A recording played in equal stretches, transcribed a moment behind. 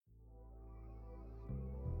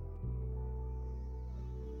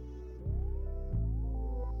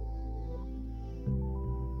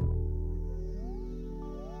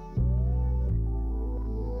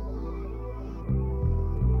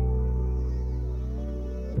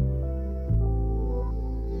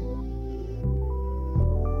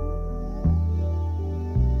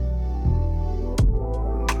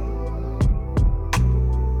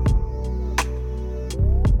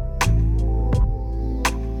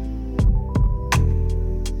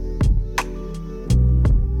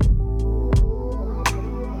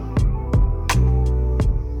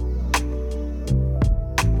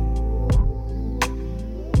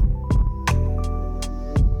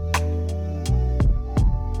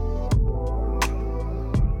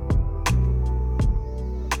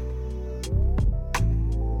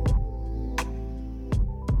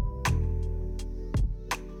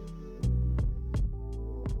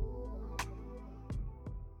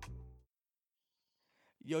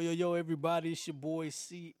Yo, everybody, it's your boy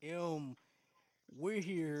CM. We're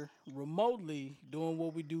here remotely doing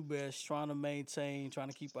what we do best, trying to maintain, trying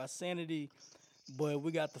to keep our sanity. But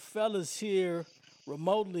we got the fellas here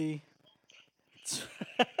remotely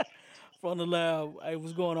from the lab. Hey,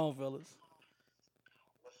 what's going on, fellas?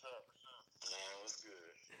 What's up? Man, what's good?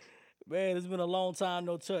 Man, it's been a long time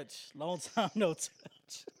no touch. Long time no touch.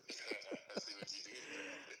 I see what you did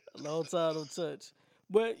there. A long time no touch.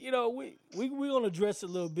 But we gonna address it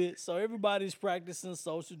a little bit. So everybody's practicing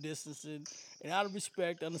social distancing, and out of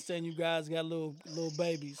respect, I understand you guys got little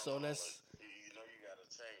babies, Hold so on, look. that's You gotta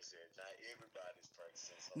change that. Not everybody's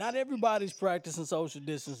practicing not social everybody's distance. practicing social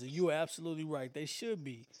distancing. You are absolutely right. They should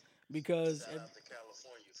be, because Shout out to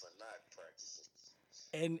California for not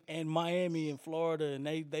practicing. and Miami and Florida, and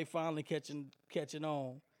they finally catching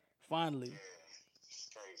on. Finally, Yeah, it's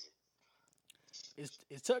crazy.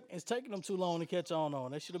 it's taking them too long to catch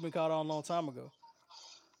on. They should have been caught on a long time ago.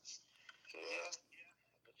 Yeah,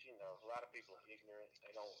 but a lot of people are ignorant.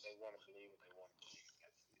 They don't. They want to believe what they want to believe.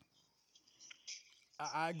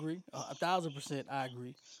 That's it. I agree, 1,000%. I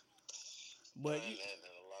agree, but And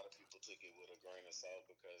a lot of people took it with a grain of salt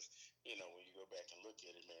because when you go back and look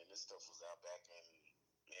at it, man, this stuff was out back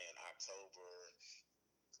in October,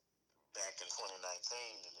 back in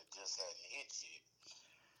 2019, and it just hadn't hit yet.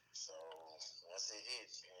 So once it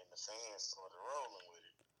hit, and the fans started rolling with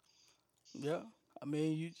it. yeah, I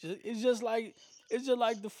mean, it's just like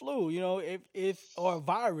the flu. If or a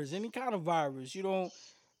virus, any kind of virus, you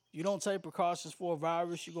don't take precautions for a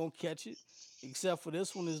virus, you're gonna catch it. Except for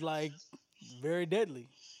this one is like very deadly.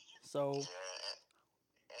 So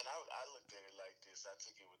Yeah, and I looked at it like this. I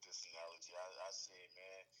took it with this analogy. I said,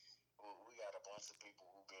 man, we got a bunch of people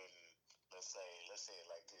who've been, let's say it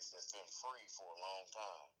like this, that's been free for a long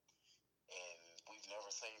time. And we've never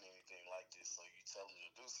seen anything like this. So you tell them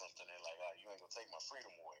to do something, they're like, "Oh, you ain't gonna take my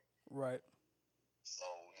freedom away." right, So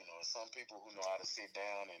some people who know how to sit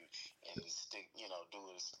down and stick, do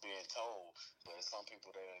what it's being told. But some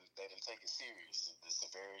people they didn't take it serious. The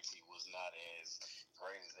severity was not as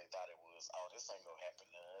great as they thought it was. Oh, this ain't gonna happen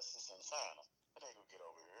to us. It's in China. It ain't gonna get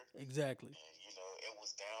over here. exactly. And it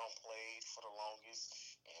was downplayed for the longest.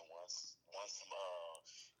 And once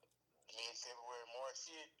mid February, March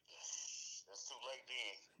hit, it's too late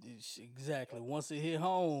then. Exactly. Once it hit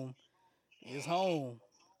home, it's Mm-hmm. home.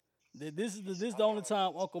 This is I the only got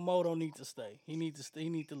time Uncle Mo don't need to stay. He need to stay. He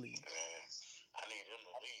need to leave. I need him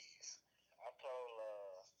to leave. I told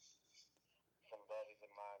some buddies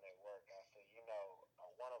of mine at work, I said,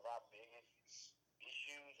 one of our biggest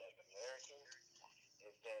issues as Americans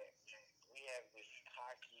is that we have this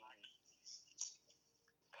cocky,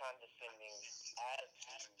 condescending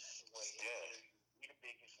attitude to where we the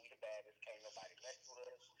biggest, we the baddest, can't nobody mess with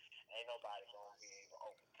us, ain't nobody gonna be able to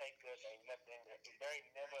overtake us, ain't nothing, there ain't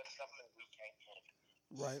never something we can't handle.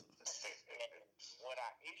 Right. And what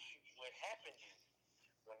happened is,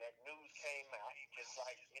 when that news came out, just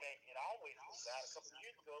like it always comes out. A couple of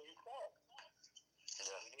years ago, it was started.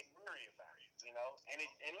 We didn't worry about it.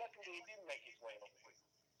 And luckily it didn't make its way over here.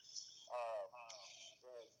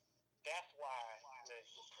 But that's why the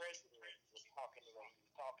president was talking the way he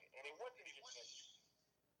was talking, and it wasn't just him.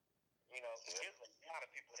 There's a lot of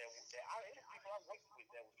people there's people I worked with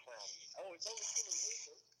that was clowning. Oh, it's only Hillary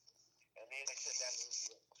Clinton, and then they shut down the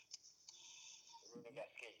news. It really got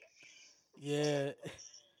scared. Yeah.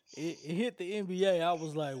 It hit the NBA. I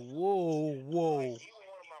was like, whoa, Like whoa. even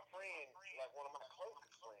one of my friends, like one of my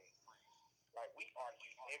closest friends, like we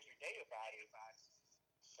argued every day about it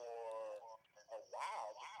for a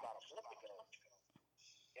while, just about a month ago.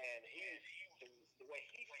 And the way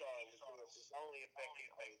he saw it was it's only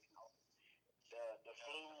affecting babies. The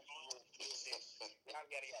flu was this, yada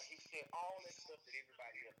yada yada. He said all that stuff that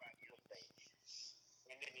everybody else was saying.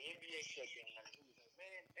 And then the NBA shut down. And he was like,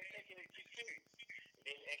 man, they're taking it too serious. And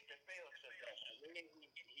then XFL shut down. And then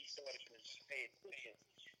he started to pay attention.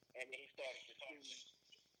 And then he started to see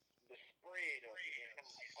the spread of it. And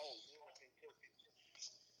oh, you know what's in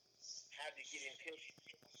Texas? How did it get in Texas?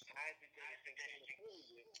 How is it that it's in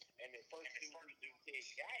California? And the first two people that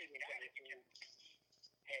got it in California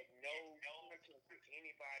had no contact with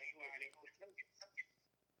anybody who had lived with Texas.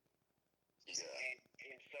 Yeah.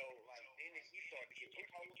 And so, like, then he started to get his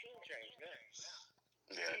whole tune changed now.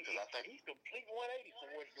 Yeah, because I think he's complete 180 from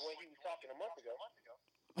the way he was talking a month ago.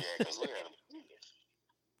 Yeah, because look at him.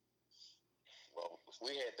 Well,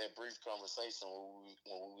 we had that brief conversation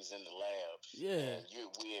when we was in the lab, Yeah. and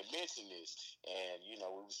we had mentioned this, and we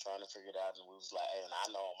was trying to figure it out, and we was like, and I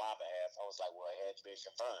know on my behalf, I was like, well, it hadn't been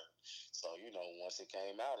confirmed. So once it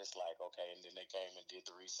came out, it's like okay, and then they came and did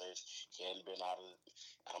the research. He hadn't been out of.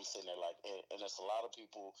 I'm sitting there like, and there's a lot of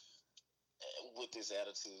people with this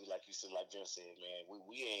attitude, like you said, like Jim said, man,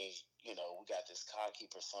 we ain't, we got this cocky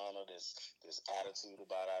persona, this attitude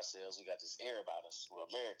about ourselves. We got this air about us. We're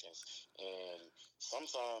Americans, and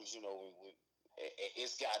sometimes,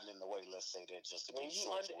 it's gotten in the way. Let's say that just to when be you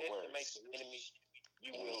short for underestimate words. the enemy,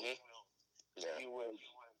 you will. Yeah. You will.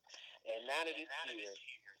 And now that it's here,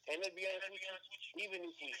 and let's be honest with you, even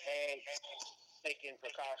if we had taken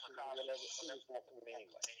precautions or whatever, it was not coming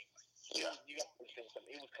anyway. Yeah. You got to understand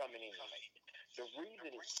something. It was coming anyway. The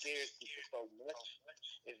reason it scares people so much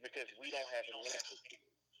is because we don't have an answer to it.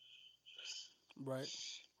 Right.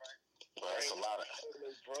 Well, that's a lot of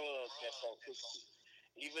drugs that's so addictive.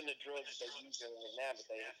 Even the drugs that they're using right now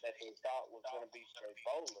that they thought was going to be straight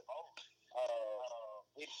bolus,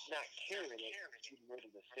 it's not curing it. It's getting rid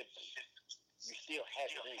of the symptoms. You still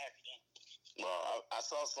have it in you. Well, I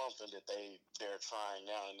saw something that they're trying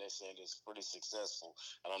now, and they're saying it's pretty successful.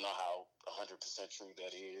 I don't know how 100% true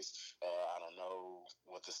that is. I don't know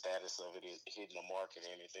what the status of it is, hitting the market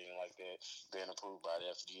or anything like that, being approved by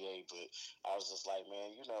the FDA. But I was just like,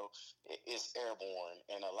 man, it's airborne,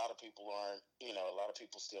 and a lot of people aren't. A lot of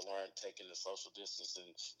people still aren't taking the social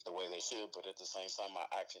distancing the way they should. But at the same time,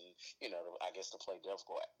 I can, I guess to play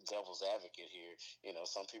devil's advocate here,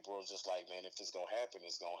 some people are just like, man, if it's gonna happen,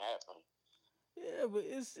 it's gonna happen. Yeah, but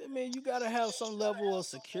I mean, you gotta have some level of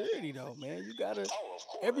security, though, man. You gotta. Oh, of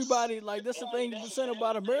course. Everybody, like, that's the thing That's we're the saying thing.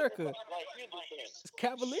 about America. Like, here's the thing. It's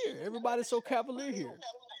cavalier. Everybody's so cavalier here.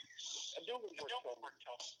 A dude was working.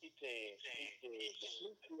 He said, the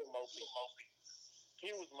flu CMOP.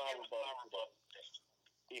 Here was my rebuttal to that.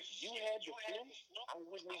 If you had the flu, I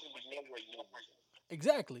wouldn't even be nowhere near you.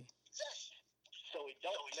 Exactly. So it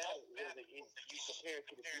don't matter whether you compare it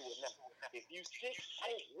to the flu or not. If you sick,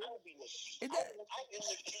 I ain't really be with you. And I don't want you in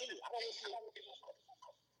the city. I don't want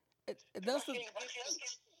you. that's I the can't get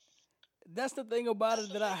you. that's the thing about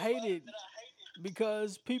it that I hated,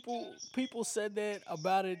 because people said that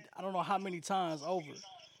about it. I don't know how many times over,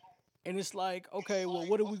 and it's like, okay, well,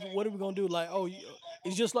 what are we gonna do? Like, oh,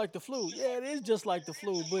 it's just like the flu. Yeah, it is just like the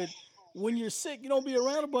flu, but when you're sick, you don't be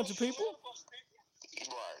around a bunch of people.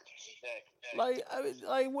 Right. Exactly. Like, I mean,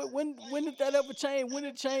 like when did that ever change? When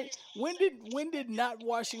did it change? When did not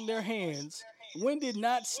washing their hands? When did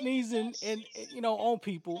not sneezing and on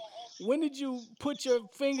people? When did you put your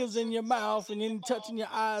fingers in your mouth and then touching your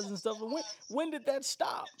eyes and stuff? When did that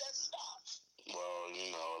stop? Well,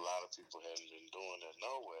 a lot of people haven't been doing that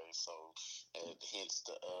no way, so hence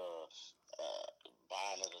the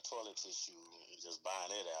buying of the toilet tissue and just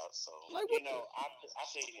buying it out. So Like what? I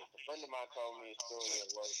say this. A friend of mine told me a story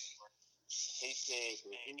at work. He said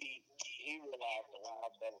that he realized a while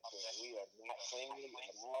back that we are not friendly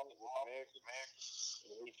at all with Americans.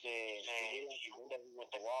 And he said one day we went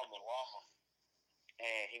to Walmart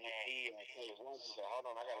and he told his wife, he said, "Hold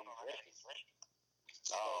on, I gotta use the restroom."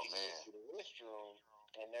 oh So he man. went to the restroom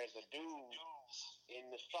and there's a dude in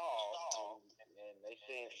the stall and he's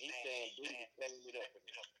saying, "Dude, you're setting it up."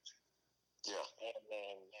 Yeah. And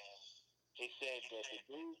then he said that the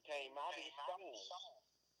dude came out of the stall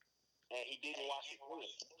and he didn't wash his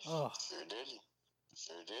hands. Oh, Sure didn't.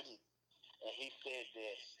 Sure didn't. And he said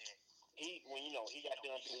that when he got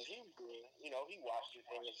done doing his good, he washed his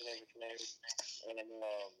hands and everything, and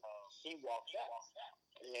he walked out.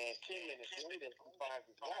 And 10 minutes later, he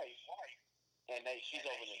finds his wife, and she's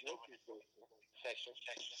over in the grocery section,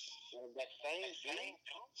 and that same dude,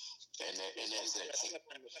 And that's it.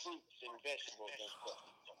 from the fruits and vegetables and stuff,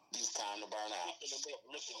 It's time to burn out.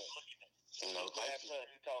 looking at her. Thank you.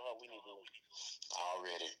 He told her we need to leave.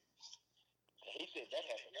 Already. He said that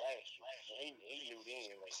happened last year. He knew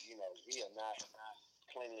then, we are not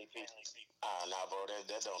cleanly people. Nah, bro, that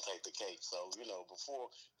don't take the cake. So before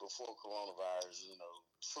coronavirus,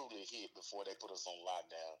 truly hit, before they put us on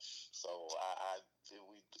lockdown. So I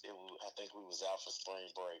think we was out for spring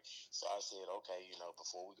break. So I said, okay,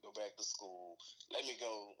 before we go back to school, let me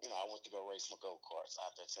go. I went to go race my go karts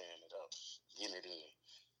out there, tearing it up, getting it in.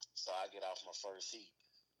 So I get off my first heat,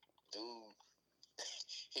 dude.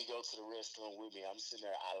 He go to the restroom with me. I'm sitting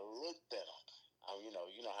there. I looked at him. You know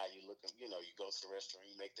how you look. You go to the restroom.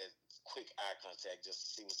 You make that quick eye contact just to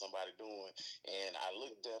see what somebody doing. And I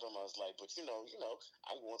looked at him. I was like, but I'm going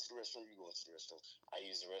to the restroom. You going to the restroom? I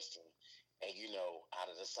use the restroom. And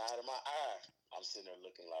out of the side of my eye, I'm sitting there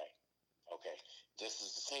looking like, Okay, this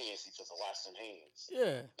is the hands. He puts to wash them hands.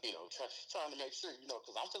 Yeah. Trying to make sure,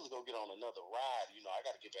 because I'm going to go get on another ride. I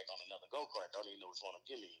got to get back on another go-kart. Don't even know which one I'm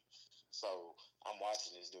getting in. So I'm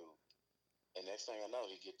watching this dude. And next thing I know,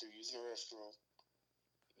 he get through using the restroom,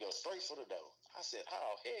 go straight for the door. I said,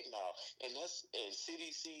 oh, heck no. And that's in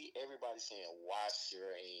CDC, everybody saying, wash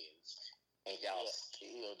your hands. And y'all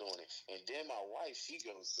still doing it. And then my wife, she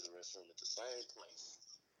goes to the restroom at the same place.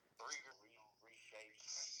 Reshape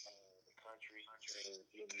the country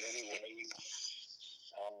in many ways.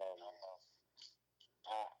 I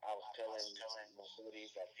was telling my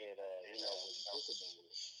buddies, I said, when you think about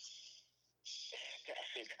it, I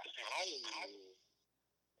said, the irony is,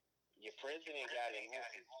 your president got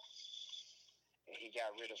elected, and he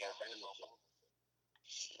got rid of Obamacare.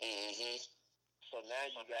 Mm-hmm. So now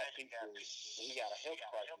you got people, and you got a health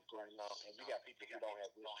crisis going on, and you got people who don't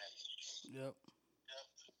have insurance. Yep.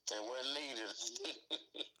 They weren't needed.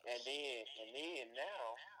 and then now,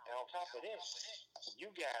 and on top of this,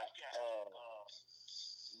 you got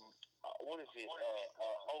what is it?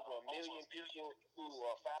 Over 1 million people who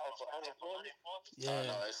are filing for unemployment. Yeah.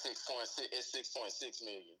 No, it's 6.6. It's 6.6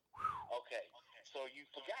 million. Okay, so you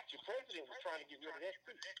forgot your president was trying to get rid of that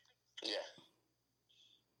too. Yeah.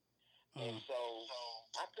 And so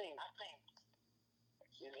I think,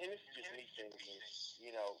 and this is just me saying this,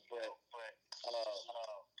 but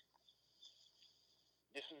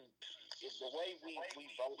this is the way we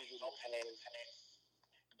voted in the past.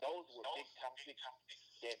 Those were big topics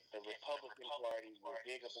that the Republican Party were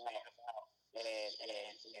big about, and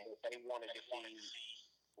they wanted to see.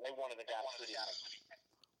 They wanted the guy to put in.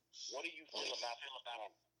 What do you feel about that?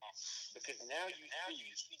 Because now you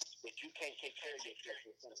see that you can't take care of yourself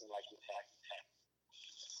with something like this happens.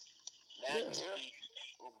 Now you see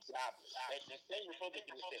jobless. The same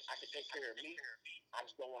Republican said, I can take care of me. I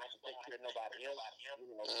just don't want to have to take care of nobody else,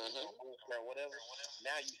 or whatever.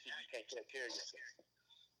 Now you see you can't take care of yourself.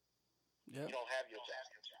 Yep. You don't have your job.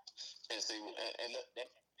 And see, and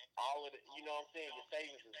all of the, you know what I'm saying? Your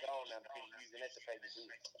savings is gone now because you're using that to pay the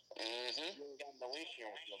bills. Mm-hmm. You ain't got no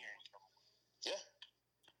insurance no more. Yeah.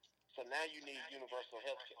 So now you need universal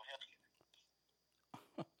health care.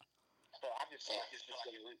 So I just think it's just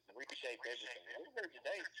going to reshape everything. We heard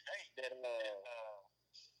today that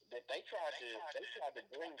they tried to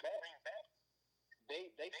bring back. They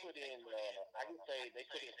put in. I can say they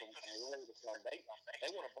put in some word or something. They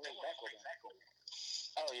want to bring back Obamacare.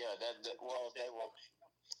 Oh yeah, they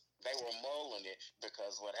were mulling it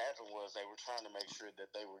because what happened was they were trying to make sure that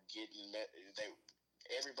they were getting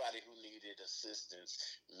everybody who needed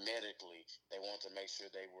assistance medically, they wanted to make sure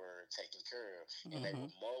they were taken care of. And they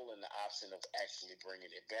were mulling the option of actually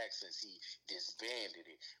bringing it back since he disbanded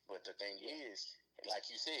it. But the thing is,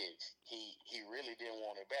 like you said, he really didn't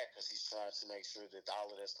want it back because he's trying to make sure that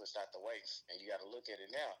all of that's pushed out the way. And you got to look at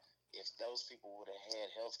it now. If those people would have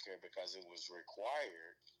had health care because it was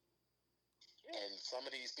required, and some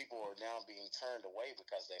of these people are now being turned away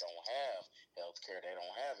because they don't have health care, they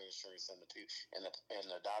don't have insurance, and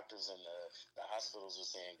the doctors and the hospitals are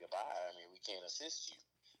saying goodbye. I mean, we can't assist you.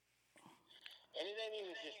 And it ain't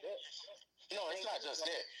even just that. No, it's not just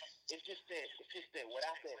that. It's just that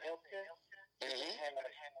without that health care,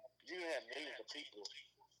 you have millions of people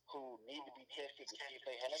who need to be tested to see if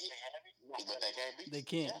they have it, but they can't be. They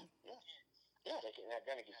can't. Yeah, they're not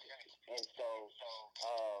gonna get tested. And so,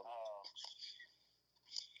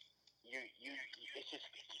 it's just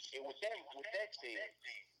with that said,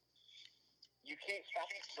 you can't stop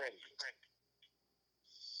the spread.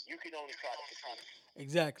 You can only try to control it.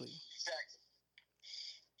 Exactly.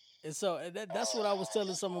 And so that's what I was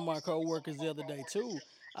telling some of my coworkers the other day too.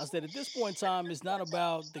 I said at this point in time, it's not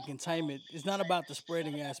about the containment. It's not about the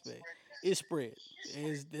spreading aspect. It's spread.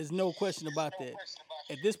 There's no question about that.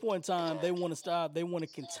 At this point in time, they want to stop. They want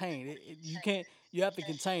to contain it. You have to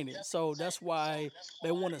contain it. So that's why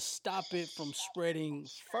they want to stop it from spreading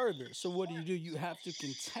further. So what do? You have to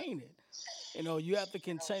contain it. You have to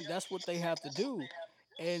contain. That's what they have to do.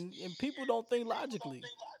 And people don't think logically.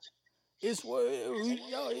 It's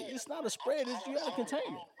not a spread. You have to contain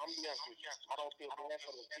it. I'm be honest with you. I don't feel bad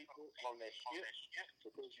for the people on that ship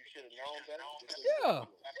because you should have known better. Yeah.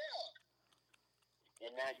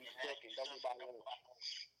 And now you stuck and don't nobody want to.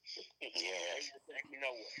 You know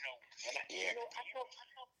what? And I know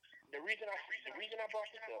the reason I brought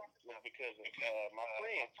this up was because of my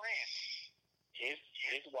friend, his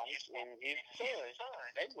wife and his son,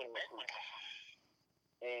 they went on a cruise.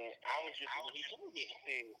 And I was just, when he told me, he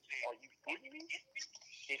said, "Are you kidding me?"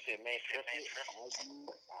 He said, "Man, I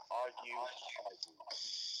argue.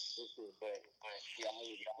 He said, but she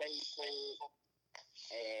already paid for it,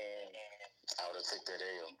 and I would have took that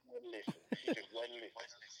L. She wouldn't listen. She just wouldn't listen.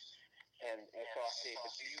 And so I said,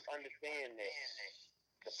 but do you understand that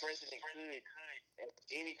the president could at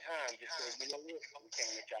any time just say, you know what, we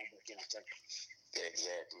can't let y'all back in the country.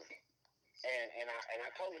 Exactly. And I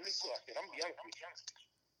told him this too. I said, I'm gonna be honest with you.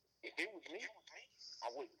 If it was me,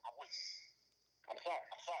 I wouldn't. I'm sorry.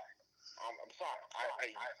 I'm sorry.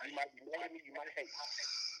 You might be mad at me. You might hate me.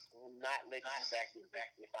 I'm not letting you back in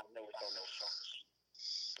if I know it's on no show.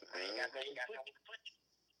 I ain't got nothing to put you.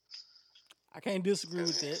 I can't disagree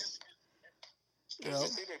with that. You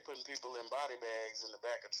see, they putting people in body bags in the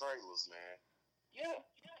back of trailers, man. Yeah.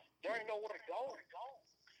 There ain't nowhere to go.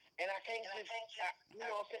 And I can't just, you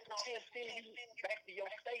know what I'm saying, I can't send you back to your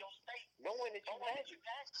state knowing that you had it.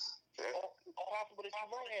 Yeah. Or it's possible that you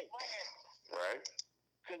might have it. Right.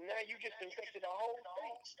 Because now you just infected the whole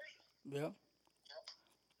state. Yeah.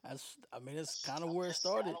 That's kind of where it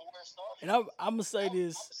started. And I'm gonna say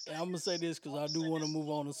this, because I do want to move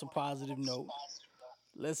on to some positive note.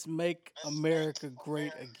 Let's make America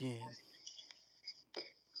great again.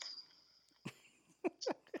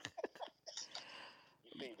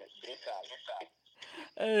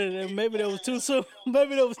 Maybe that was too soon.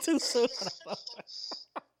 Maybe that was too soon.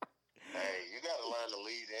 Hey, you got to learn to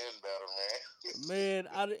lead in better, man. Man,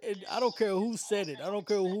 I don't care who said it. I don't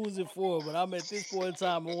care who's it for. But I'm at this point in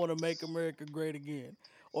time, I want to make America great again,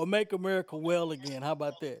 or make America well again. How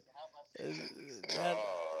about that? I like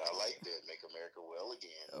that. Make America well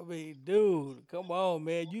again. I mean, dude, come on,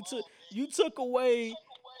 man. You took away.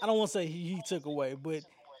 I don't want to say he took away, but it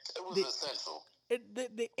was essential.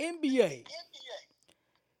 The NBA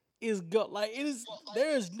is like it is.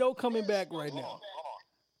 There is no coming back right now.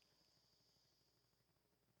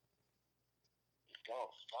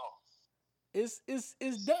 It's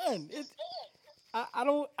done.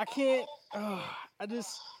 I can't.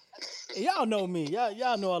 Y'all know me.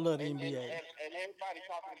 Y'all know I love the NBA. And everybody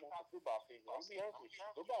talking about the football season. I'm be honest with you,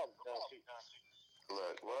 football is done too.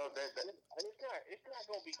 Look, well, and it's not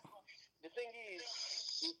gonna be. The thing is,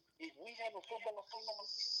 if we have a football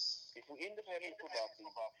season, if we end up having a football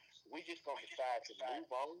season, we just gonna decide to move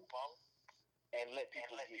on and let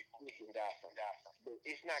people get sick and die from that. But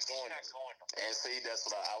it's not going to. And see, that's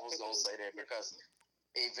what I was gonna say that because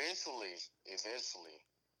eventually,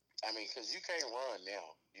 I mean, because you can't run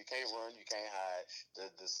now. You can't run. You can't hide.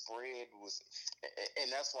 The spread was, and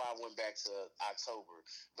that's why I went back to October,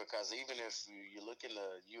 because even if you look in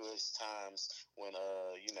the U.S. Times when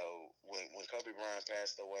when Kobe Bryant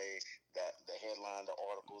passed away, that the headline, the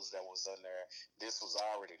articles that was on there, this was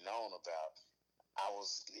already known about. I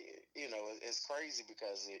was, it's crazy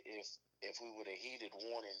because if we would have heeded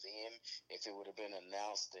warning then, if it would have been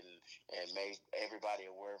announced and made everybody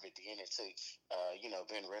aware of it then, it took,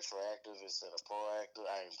 been retroactive instead of proactive.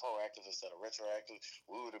 Proactive instead of retroactive,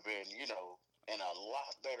 we would have been, in a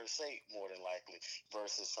lot better shape more than likely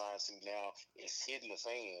versus trying to now it's hitting the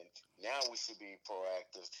fan. Now we should be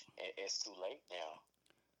proactive, and it's too late now.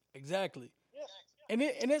 Exactly. Yes. And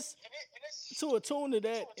it's to attune to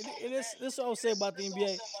that. And this all I'll say about the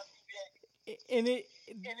NBA. And the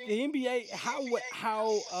NBA, how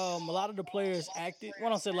a lot of the players acted. Well, I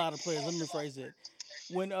don't say a lot of players. Let me rephrase it.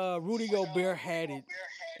 When Rudy Gobert had it,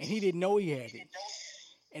 and he didn't know he had it,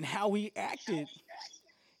 and how he acted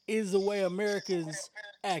is the way Americans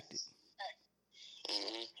acted.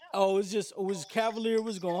 Oh, it was cavalier. It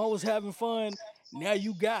was going. I was having fun. Now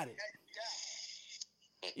you got it.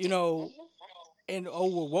 And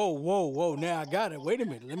whoa! Now I got it. Wait a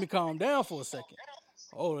minute. Let me calm down for a second.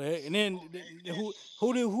 Oh, and then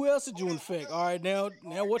who else did you infect? All right, now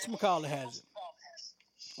whatchamacallit has it.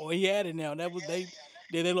 Well, he had it now. That was they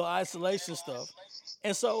did their little isolation stuff.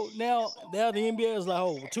 And so now the NBA is like,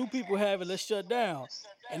 oh, well, 2 people have it. Let's shut down.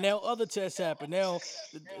 And now other tests happen. Now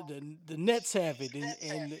the Nets have it,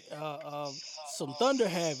 and some Thunder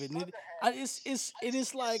have it. And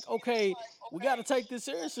it's like, okay, we got to take this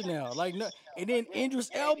seriously now. Like, no, and then Idris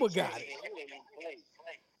Elba got it.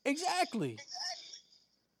 Exactly.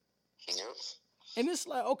 And it's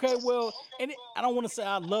like, okay, well, I don't want to say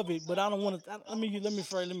I love it, but I don't want to. Let me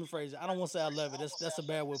phrase it. I don't want to say I love it. That's a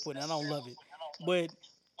bad way of putting it. I don't love it, but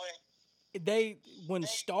when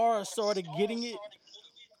stars started getting it,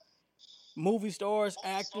 movie stars,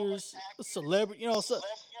 actors, celebrity, so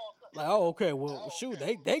like, oh, okay, well, shoot,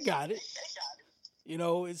 they got it.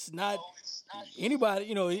 It's not anybody.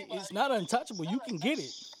 It's not untouchable. You can get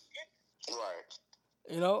it. Right.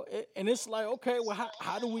 And it's like, okay, well,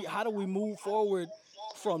 how do we move forward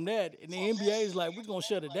from that? And the NBA is like, we're gonna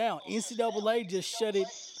shut it down. NCAA just shut it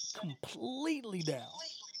completely down.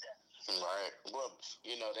 Right. Well,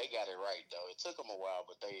 they got it right though. It took them a while,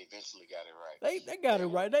 but they eventually got it right. They got it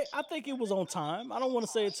right. I think it was on time. I don't want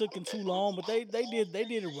to say it took them too long, but they did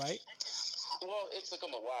it right. Well, it took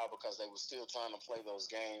them a while because they were still trying to play those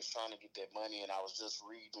games, trying to get that money. And I was just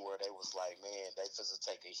reading where they was like, man, they supposed to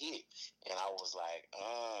take a hit, and I was like,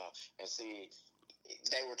 and see,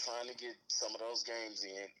 they were trying to get some of those games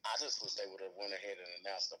in. I just wish they would have went ahead and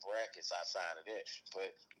announced the brackets outside of that,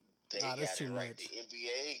 but they Nah, got that's it too right. much.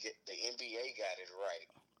 The NBA got it right.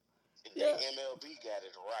 The Yeah. MLB got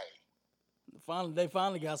it right. They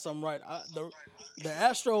finally got something right. The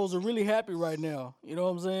Astros are really happy right now. You know what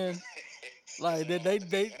I'm saying? Like they dang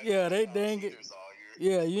it. Cheaters all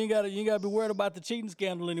year. Yeah, you ain't gotta be worried about the cheating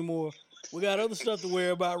scandal anymore. We got other stuff to worry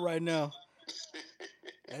about right now.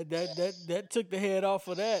 That took the head off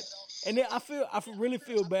of that. And then really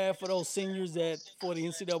feel bad for those seniors for the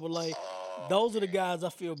NCAA. Those are the guys I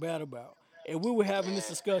feel bad about. And we were having this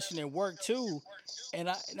Man, discussion at work too. And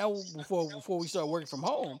I before we started working from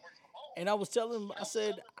home. And I was telling him, I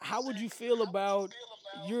said, how would you feel about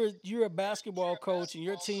you're a basketball coach and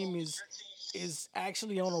your team is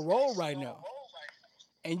actually on a roll right now,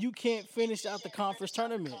 and you can't finish out the conference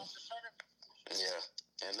tournament?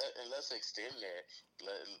 yeah, and let's extend that.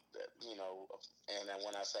 And then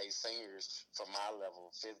when I say seniors, from my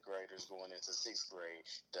level, fifth graders going into sixth grade,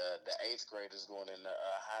 the eighth graders going into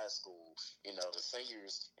high school. The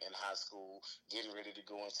seniors in high school getting ready to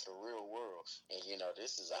go into the real world, and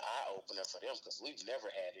this is an eye opener for them because we've never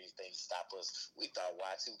had anything stop us. We thought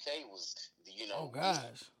Y2K was, Oh it.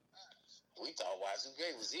 gosh, We thought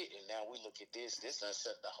Y2K was it, and now we look at this. This done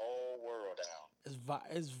shut the whole world down.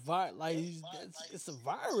 like it's a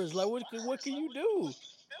virus. Like what can you do?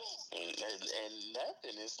 And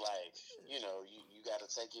nothing. It's like you got to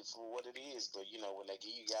take it for what it is. But when they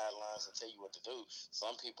give you guidelines and tell you what to do,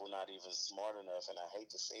 some people not even smart enough, and I hate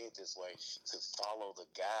to say it this way, to follow the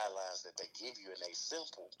guidelines that they give you, and they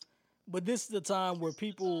simple. But this is the time where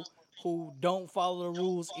people who don't follow the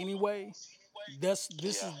rules anyway. Yeah,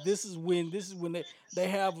 This is when they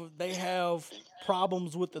have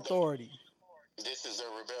problems with authority. this is a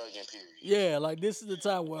rebellion period. Yeah, like this is the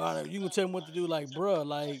time where you can tell them what to do. Like, bruh,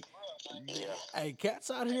 like, Yeah, hey,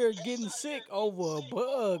 cats out here getting sick over a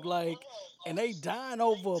bug, like, and they dying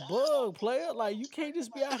over a bug, player. Like, you can't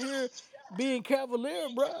just be out here being cavalier,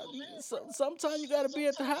 bruh. Sometimes you got to be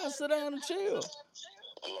at the house, sit down and chill.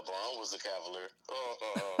 LeBron was a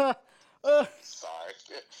Cavalier. Uh, Sorry,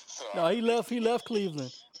 no, sorry. he left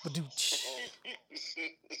Cleveland, but dude,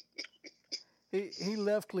 he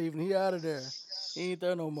left Cleveland. He out of there. He ain't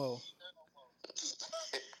there no more.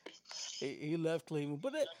 He left Cleveland,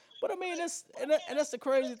 but I mean that's the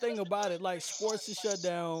crazy thing about it. Like sports is shut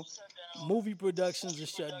down, movie productions are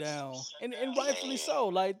shut down, and rightfully Man, so.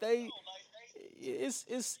 Like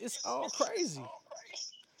it's all crazy.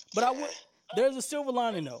 But I yeah. would there's a silver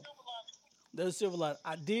lining though. There's a silver lining.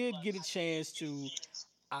 I did get a chance to.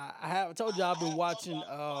 I told you I've been watching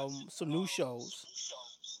some new shows.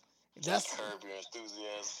 That's Curb Your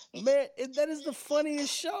Enthusiasm. man, that is the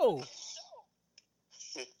funniest show.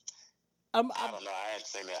 I don't know. I hadn't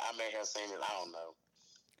seen it. I may have seen it. I don't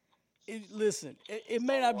know. Listen, it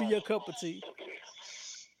may not be your cup of tea.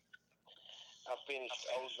 I finished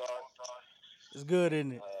Ozark. It's good,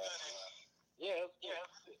 isn't it? Yeah,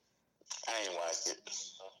 I ain't watched it.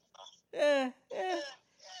 Yeah.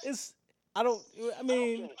 It's I don't. I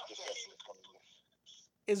mean, finished the second one.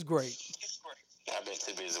 it's great. I've been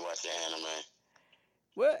too busy watching anime.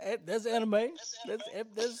 Well, there's anime.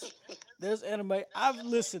 There's anime. I've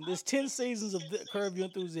listened. There's 10 seasons of Curb Your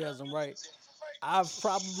Enthusiasm, right? I've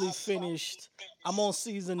probably finished. I'm on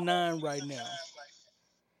season 9 right now,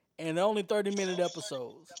 and they're only 30-minute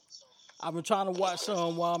episodes. I've been trying to watch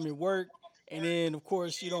some while I'm at work, and then of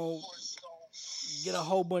course you don't get a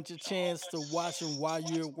whole bunch of chance to watch them while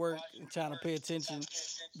you're at work and trying to pay attention.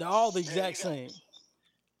 They're all the Man, exact same.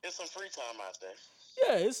 there's some free time out there.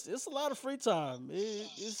 Yeah, it's a lot of free time.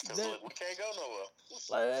 It's Cause that look, we can't go nowhere.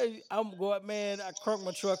 like hey, I'm going man. I cranked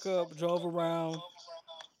my truck up, drove around.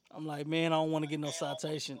 I'm like man, I don't want to get no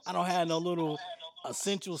citation. I don't have no little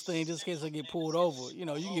essentials thing just in case I get pulled over. You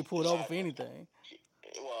know, you can get pulled over Nah, for anything.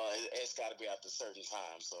 well, it's got to be after certain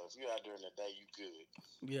times. So if you're out during the day, you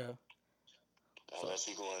good. Yeah. So Unless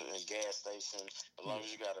you go in a gas station, as long yeah,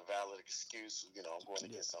 as you got a valid excuse, I'm going to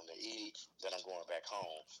yeah. get something to eat, then I'm going back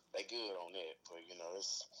home. They good on that, but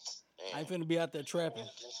it's I ain't damn, finna be out there trapping.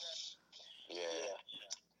 yeah, Yeah.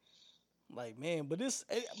 Like man, but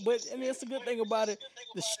and that's the good thing about it.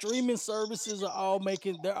 The streaming services are all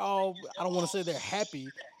making. They're all. I don't want to say they're happy,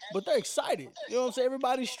 but they're excited. You know what I'm saying?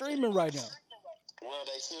 Everybody's streaming right now. Well,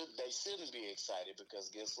 they shouldn't be excited because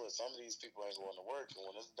guess what? Some of these people ain't going to work, and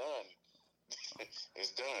when it's done,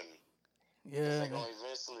 it's done. Because Yeah, they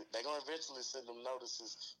gonna eventually send them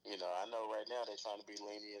notices. I know right now they're trying to be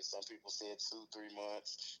lenient. Some people said 2-3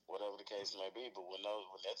 months, whatever the case may be. But when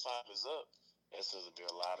that time is up, there's going to be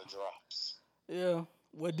a lot of drops. yeah.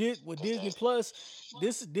 What 'Cause Disney Plus?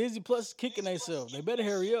 This is Disney Plus is kicking themselves. They better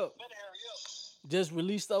hurry up. Just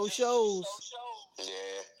release those shows. yeah,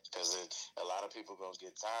 because a lot of people gonna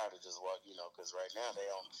get tired of just watch. Because right now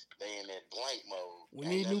they in that blank mode. We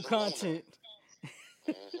Ain't need new nothing new on content.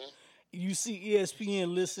 there. Hmm. You see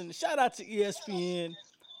ESPN listen. Shout out to ESPN.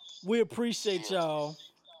 We appreciate Yeah, y'all.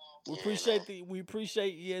 yeah, man. We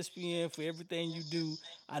appreciate ESPN for everything you do.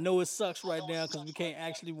 I know it sucks right now because we can't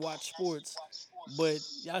actually watch sports, but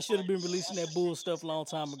y'all should have been releasing that bull stuff a long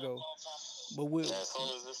time ago. But Now, as soon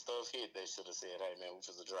as this stuff hit, they should have said, "Hey, man, we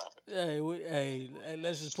supposed to drop it." hey,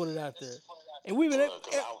 let's just put it out there. And we've been Look,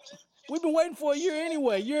 cause we've been waiting for a year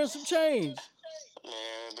anyway, year and some change. man,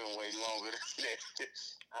 I've been waiting longer than that.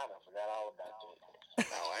 I done forgot all about that.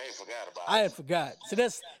 No, I ain't forgot about I it. had forgot.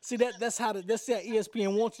 That's how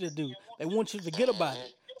ESPN wants you to do. They want you to forget about it,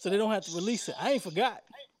 Hmm. so they don't have to release it. I ain't forgot.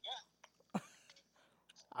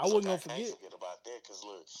 I wasn't Look, gonna I can't forget. forget about that because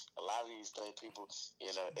look, a lot of these things, people,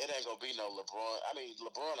 it ain't gonna be no LeBron. I mean,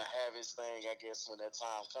 LeBron will have his thing, I guess, when that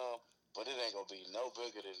time come, but it ain't gonna be no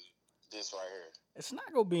bigger than this right here. It's not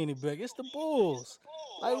gonna be any bigger. It's the Bulls.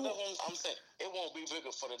 Like, Well, that's what I'm saying. It won't be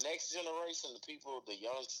bigger for the next generation. The people, the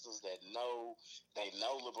youngsters that they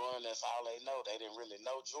know LeBron. That's all they know. They didn't really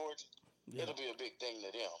know Jordan. yeah, It'll be a big thing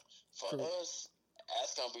to them. For true. us,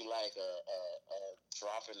 that's gonna be like a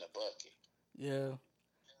drop in the bucket. Yeah,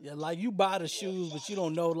 yeah. Like you buy the shoes, but you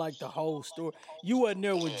don't know like the whole story. You wasn't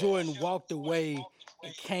there when Jordan Yeah. walked away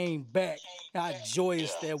and came back. How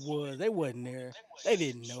joyous Yeah. that was. They wasn't there. They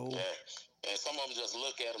didn't know. Yeah. And some of them just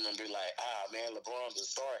look at him and be like, man, LeBron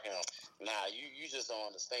destroyed him. Nah, you just don't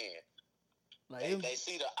understand. Like, They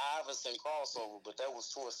see the Iverson crossover, but that was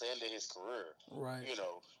towards the end of his career, right. you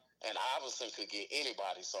know. And Iverson could get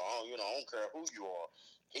anybody, so I don't care who you are,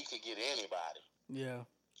 he could get anybody. Yeah.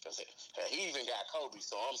 Cause he even got Kobe,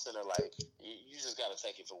 so I'm sitting there like, you just got to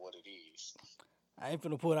take it for what it is. I ain't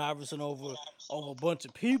finna put Iverson over a bunch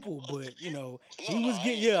of people, but No, he no, was I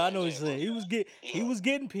getting. ain't Yeah, I saying know he's that, saying but he yeah. was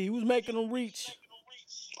getting. He was making them reach.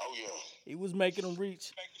 Oh yeah. He was making them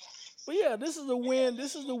reach. But yeah, this is a win.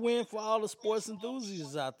 This is a win for all the sports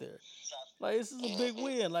enthusiasts out there. Like this is a big Mm-hmm.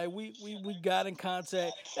 win. Like we got in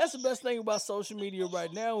contact. That's the best thing about social media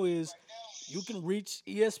right now is you can reach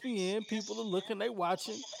ESPN. People are looking, they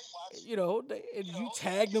watching. And you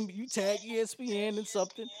tag them. You tag ESPN and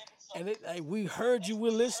something, and hey, we heard you.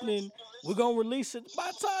 We're listening. We're gonna release it.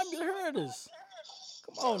 By the time you heard us,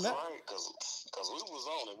 come on That's now. right, cause we was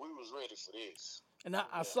on it. We was ready for this. And I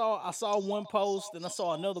Yeah. saw I saw one post and I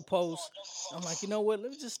saw another post. I'm like, you know what?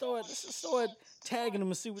 Let's just start tagging them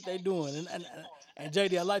and see what they're doing. And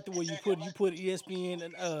JD, I like the way you put it. You put ESPN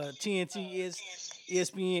and TNT is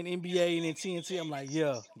ESPN, NBA, and then TNT. I'm like,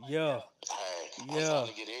 yeah, yeah, Hey, I'm trying yeah.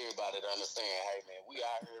 to get everybody to understand. Hey, man, we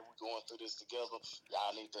out here. We going through this together.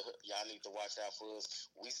 Y'all need to watch out for us.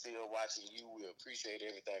 We still watching you. We appreciate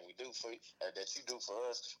everything we do for you, that you do for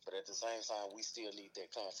us. But at the same time, we still need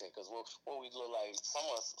that content because what we look like. Some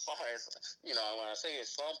when I say it,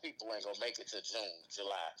 some people ain't gonna make it to June,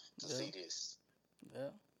 July to Yeah, see this.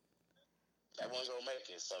 yeah, They wasn't gonna make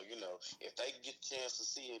it. So if they get a chance to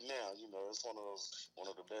see it now, it's one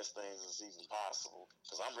of the best things that's even possible.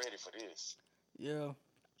 Because I'm ready for this. yeah.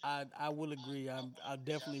 I will agree. I'm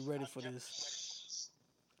definitely ready for this.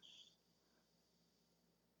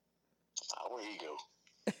 Where you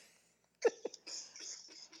go?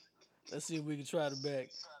 Let's see if we can try the back.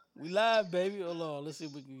 We live, baby. Hold on. Let's see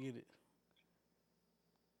if we can get it.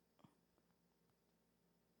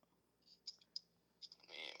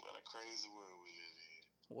 Man, what a crazy world we live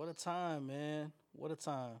in. What a time, man. What a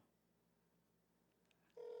time.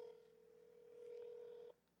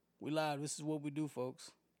 We live. This is what we do,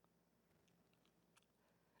 folks.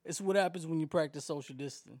 It's what happens when you practice social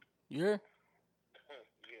distancing. You hear?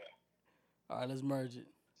 Yeah. All right, let's merge it.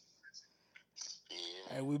 Yeah,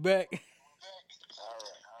 All right, man. we back.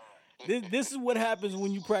 All right. This is what happens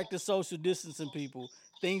when you practice social distancing, people.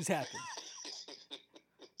 Things happen.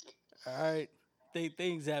 All right,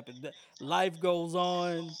 things happen. Life goes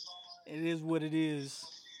on. It is what it is.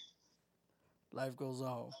 Life goes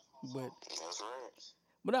on. But That's right.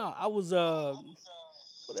 but no, I was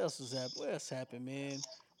what else was happening? What else happened, man?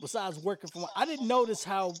 Besides working from, I didn't notice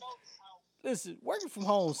how. Listen, working from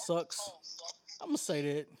home sucks. I'm gonna say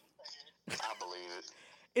that I believe it.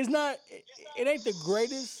 it's not. It ain't the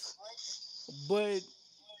greatest, but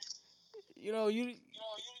you know you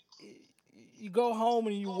go home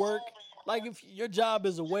and you work. Like if your job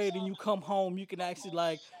is away, then you come home, you can actually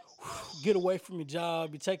like get away from your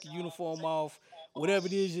job. You take your uniform off, whatever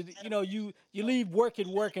it is. You leave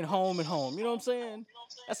working home and home. You know what I'm saying?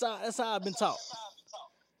 That's how I've been taught.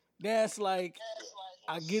 That's like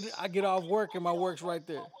I get off work and my work's right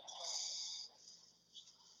there.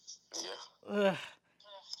 Yeah. Ugh.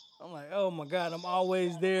 I'm like, oh my god, I'm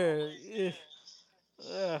always there.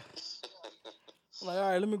 Ugh. I'm like,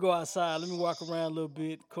 all right, let me go outside. Let me walk around a little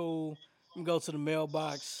bit. Cool. Let me go to the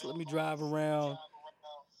mailbox. Let me drive around.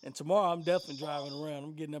 And tomorrow I'm definitely driving around.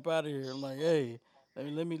 I'm getting up out of here. I'm like, hey,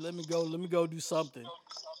 let me go do something.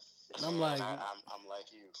 And I'm Man, like, I'm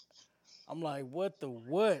like you. what the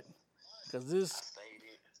what? Cause I this stayed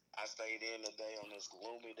in. I stayed in today on this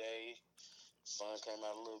gloomy day. Sun came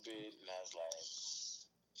out a little bit, and I was like,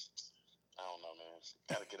 I don't know, man.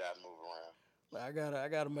 Gotta get out and move around. like, I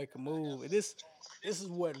gotta make a move. And this is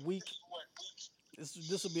what week.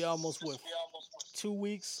 This will be almost what 2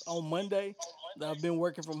 weeks on Monday that I've been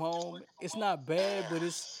working from home. It's not bad, but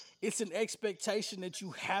it's an expectation that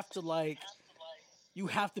you have to like you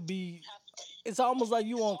have to be. It's almost like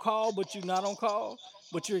you on call, but you're not on call,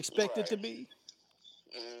 but you're expected to Right. be.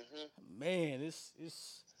 Mm-hmm. Man, it's.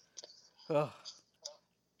 Uh,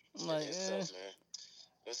 I'm like, It's eh. tough, man.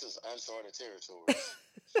 This is uncharted territory.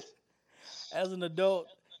 As an adult,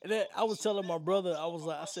 and then I was telling my brother,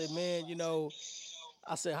 I said, man,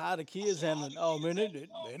 I said, how the kids handling? Oh man,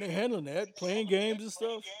 they handling that, playing games and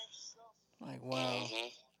stuff. Like, wow, Mm-hmm.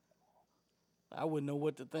 I wouldn't know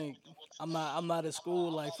what to think. I'm not at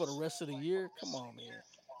school like for the rest of the year. Come on, man.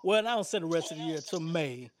 Well, I don't say the rest of the year till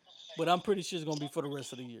May, but I'm pretty sure it's gonna be for the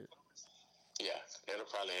rest of the year. Yeah, it'll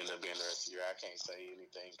probably end up being the rest of the year. I can't say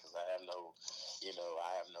anything because I have no,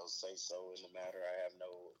 I have no say so in the matter. I have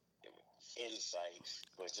no insight.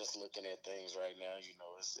 But just looking at things right now,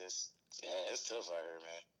 yeah, it's tough out here,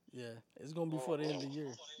 man. Yeah, it's gonna be for the end of the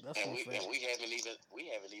year. That's And for a fact. we haven't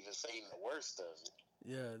even seen the worst of it.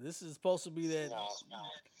 Yeah, this is supposed to be that No,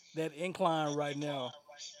 that incline right now.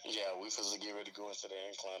 yeah, we supposed to get ready to go into the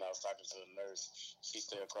incline. I was talking to a nurse. She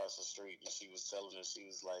stayed across the street, and she was telling us, she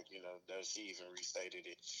was like, that she even restated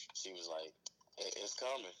it. She was like, It's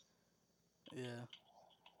coming." Yeah,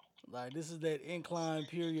 like this is that incline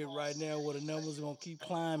period right now where the numbers are gonna keep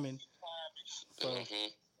climbing. So, Mm-hmm.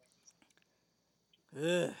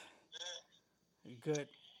 ugh, good,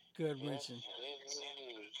 good Yeah. wrenching.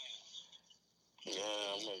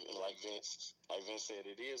 Yeah, like Vince said,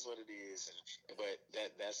 it is what it is, but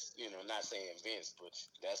that's not saying Vince, but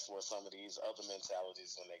that's where some of these other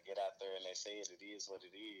mentalities when they get out there and they say it is what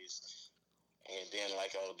it is. And then,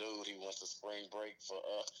 like old dude, he went to spring break for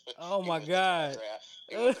Oh he my went to God.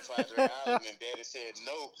 He went to Padre Island, and Daddy said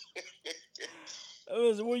no.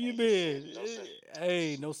 Where you And he said been? no, sir.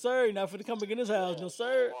 Hey, no sir, not finna come back in this house, Yeah, no he didn't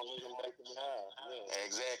sir. want to leave him back in the house. Yeah.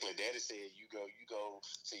 Exactly. Daddy said you go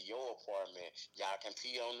to your apartment. Y'all can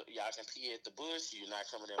pee at the bush. You're not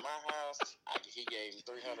coming in my house. He gave him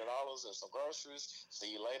 $300 and some groceries.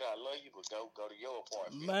 See you later. I love you, but go to your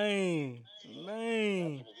apartment. Man, That's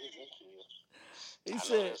man. what it is. He I know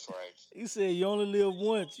said, that's right. he said, you only live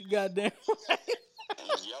once. You goddamn right.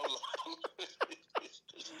 YOLO.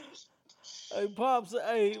 Hey, pops.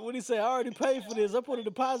 Hey, what he say? I already paid for this. I put a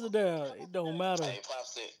deposit down. It don't matter. Hey, Pop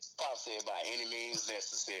said by any means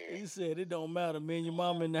necessary. He said it don't matter, man. Your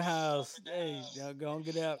mom in the house. Hey, y'all go and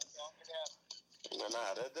get out. But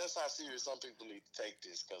nah, that's how serious some people need to take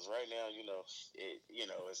this. Because right now,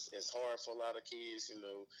 it's hard for a lot of kids.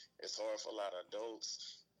 It's hard for a lot of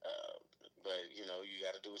adults. But you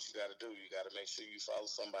got to do what you got to do. You got to make sure you follow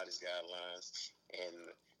somebody's guidelines and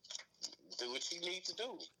do what you need to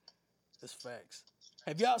do. That's facts.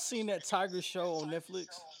 Have y'all seen that Tiger show on Netflix?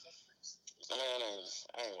 Man,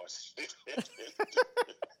 I ain't watching it.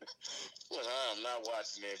 I'm not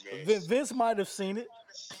watching that, man. Vince might have seen it.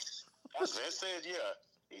 Vince said, yeah.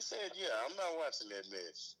 He said, yeah, I'm not watching that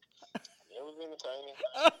mess. It was entertaining.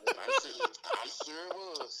 I'm sure it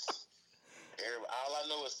was. All I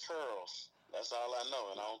know is curls. That's all I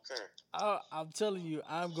know, and I don't care. I'm telling you,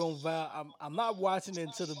 I'm gonna vow. I'm not watching it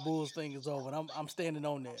until the Bulls thing is over. And I'm standing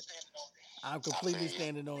on that. I'm I completely feel you.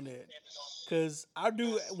 standing on that. Cause I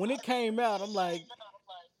do when it came out, I'm like,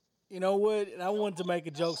 you know what? And I wanted to make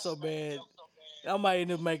a joke so bad. I might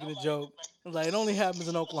end up making a joke. I was like, it only happens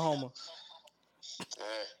in Oklahoma.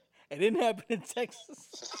 Eh. It didn't happen in Texas.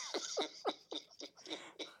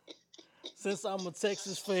 Since I'm a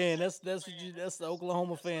Texas fan, that's the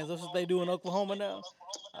Oklahoma fans. That's what they do in Oklahoma now.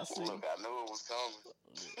 I see. Look, I knew it was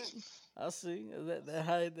coming. I see.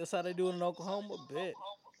 That's how they do it in Oklahoma. Bet.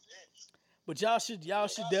 But y'all should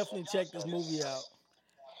definitely check this movie out.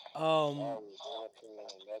 Um, Oh, that thing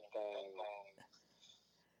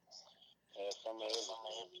had some of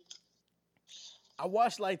everything. I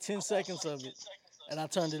watched like 10 seconds of it, and I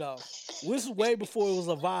turned it off. This is way before it was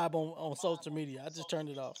a vibe on social media. I just turned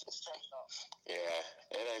it off. Yeah,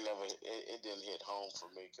 it ain't never. It didn't hit home for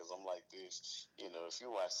me because I'm like this. If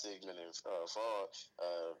you watch Sigmund and Freud,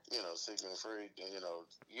 Sigmund and Freud,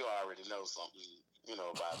 you already know something.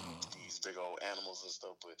 About these big old animals and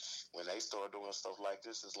stuff. But when they start doing stuff like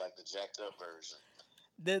this, it's like the jacked up version.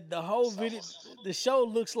 The whole It's video, almost. the show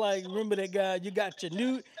looks like. Remember that guy? You got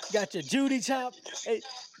your Judy chop. Hey,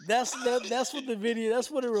 that's what the video.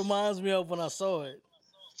 That's what it reminds me of when I saw it.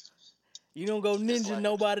 You don't go It's ninja. like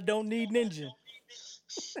Nobody don't need ninja.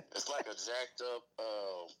 it's like a jacked up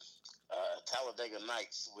Talladega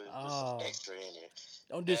Nights with some Oh, extra in it.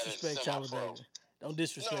 don't That is disrespect semi pro. Talladega. Don't No,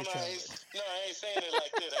 disrespect no, Talladega. I ain't saying it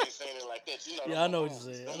like that. I ain't saying it like that. Yeah, Them I my know what boys.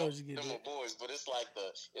 you're saying. I know what you get Them at. my boys. But it's like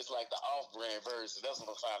the off-brand version. That's what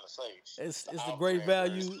I'm trying to say. It's The it's the great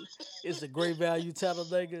off-brand version, value. It's the great value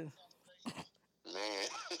Talladega. man.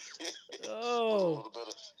 with a Oh,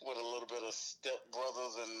 little bit of Step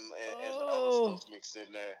Brothers and other oh stuff mixed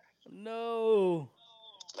in there. no,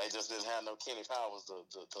 They just didn't have no Kenny Powers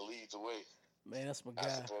to lead the way. man, that's my I guy.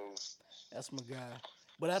 suppose. That's my guy.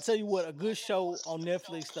 But I tell you what, a good show on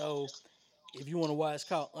Netflix though, if you want to watch, it's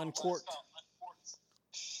called Uncorked.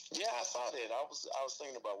 Yeah, I saw that. I was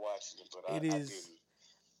thinking about watching it, but It I is didn't.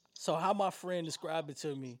 so how my friend described it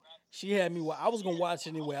to me. She had me. I was gonna watch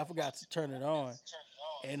it anyway. I forgot to turn it on,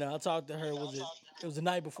 and I talked to her. It was the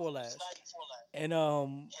night before last,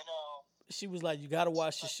 and she was like, "You got to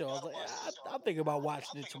watch the show." I was like, "I'm thinking about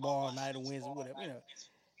watching it tomorrow night or Wednesday, whatever."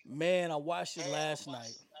 Man, I watched it last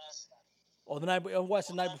night or the night. I watched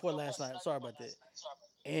the night before last night. Sorry about that,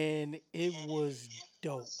 and it was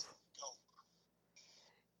dope.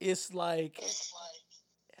 It's like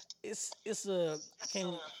it's a I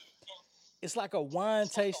can't. It's like a wine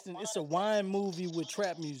tasting. It's a wine movie with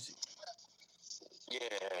trap music, Yeah,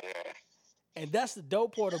 yeah. and that's the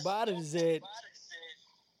dope part about it is that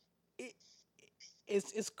it,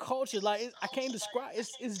 it's culture. Like I can't describe.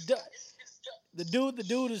 The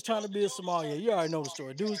dude is trying to be a sommelier. You already know the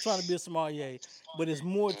story. Dude's trying to be a sommelier, but it's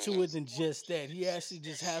more to it than just that. He actually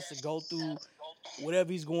just has to go through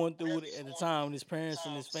whatever he's going through at the time with his parents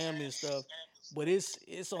and his family and stuff. But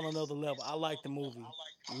it's on another level. I like the movie.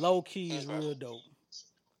 Low key is Okay. real dope.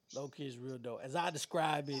 Low key is real dope. As I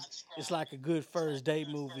describe it, it's like a good first date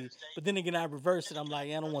movie. But then again, I reverse it. I'm like,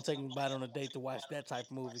 I don't want to take anybody on a date to watch that type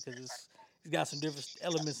of movie because it's got some different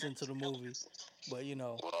elements into the movie. But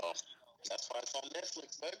Well, that's why it's on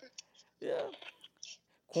Netflix, baby. yeah,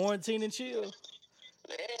 quarantine and chill.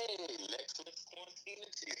 Hey, Netflix quarantine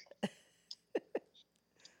and chill.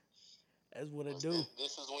 That's what I This, do.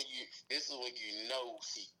 this is when you know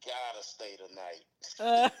she gotta stay tonight.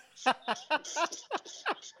 Uh,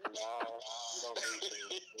 No, you don't need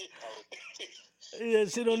to. yeah,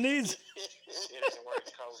 she don't need. It ain't worth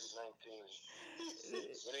COVID-19.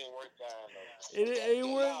 It ain't worth dying of. It ain't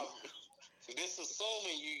work. Now, this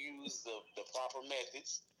assuming you use the proper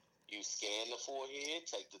methods. You scan the forehead,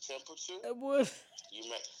 take the temperature. That was You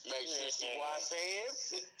make sure she wash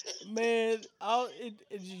hands. man.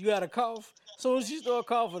 You got to cough. Soon as she start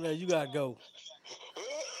coughing, there you gotta go.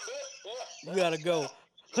 You gotta go.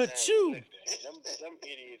 Achoo. Them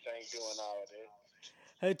idiots ain't doing all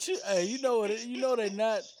that. Achoo. Hey, you know what? You know they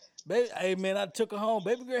not. Baby, hey man, I took her home.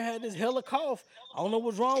 Baby girl had this hella cough. I don't know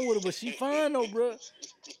what's wrong with her, but she fine though, bro.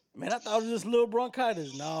 Man, I thought it was just little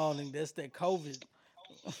bronchitis. No, nigga, that's that COVID.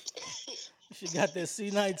 She got that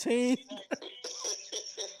C19.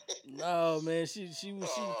 No, man, she was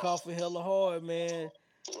coughing hella hard, man.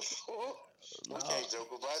 We No, can't joke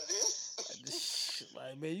about this.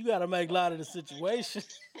 like man, you gotta make light of the situation.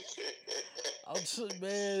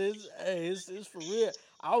 Man, it's for real.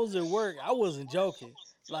 I was at work. I wasn't joking.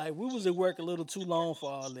 Like we was at work a little too long for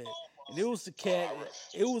all that, and it was the cat.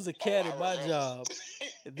 It was a cat I at my remember. job.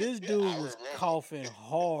 This dude I was remember. coughing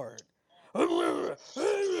hard.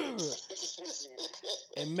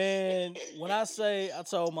 And man, when I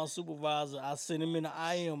told my supervisor, I sent him in the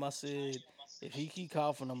IM. I said, if he keep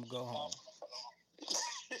coughing, I'm gonna go home.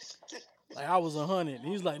 Like I was 100. And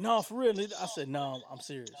he was like, no, for real. I said, no, I'm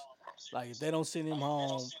serious. Like if they don't send him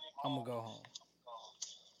home, I'm gonna go home.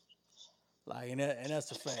 Like and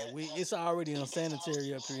that's a fact. It's already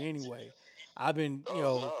unsanitary up here anyway. I've been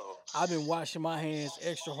Oh I've been washing my hands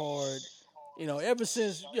extra hard. Ever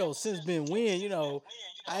since since been when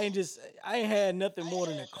I ain't had nothing more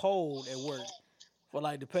than a cold at work for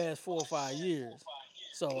like the past 4 or 5 years.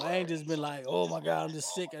 So I ain't just Right. been like, oh my God, I'm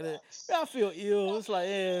just sick of it. Yeah, I feel ill. It's like,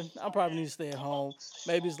 yeah, I probably need to stay at home.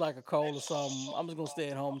 Maybe it's like a cold or something. I'm just gonna stay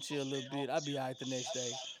at home and chill a little bit. I'll be all right the next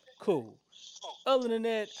day. Cool. Other than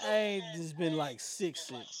that, I ain't just been like sick.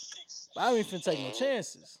 But I ain't finna take no Mm-hmm.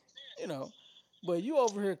 chances, you know. But you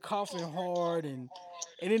over here coughing hard and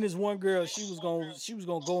then this one girl, she was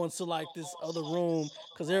gonna go into like this other room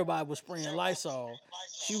because everybody was spraying Lysol.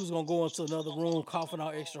 She was gonna go into another room coughing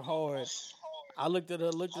out extra hard. I looked at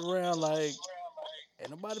her, looked around like, ain't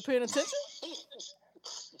nobody paying attention.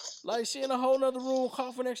 Like she in a whole nother room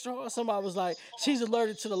coughing extra hard. Somebody was like, she's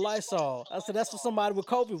allergic to the Lysol. I said, that's what somebody with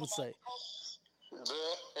COVID would say.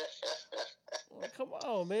 Like, come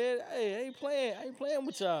on, man. Hey, I ain't playing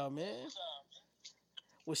with y'all, man.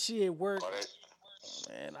 Well, she at work, Or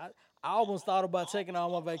they, man. I almost thought about taking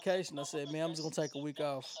all my vacation. I said, man, I'm just gonna take a week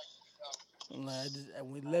off. Nah,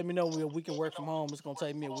 let me know when we can work from home. It's gonna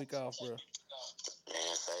take me a week off, bro. man,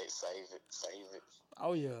 save it.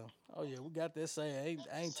 Oh yeah, oh yeah, we got that say.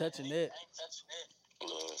 I ain't touching that.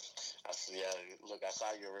 Look, I see. Look, I saw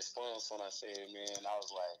your response when I said, man. I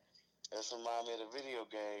was like, this remind me of the video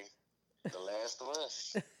game, The Last of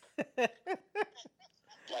Us.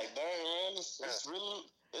 Like, dang, man,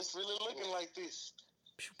 it's really looking like this.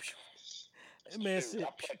 Pew, pew. That man Shoot, I said, play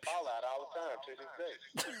pew, pew. Fallout all the time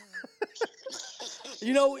to this day.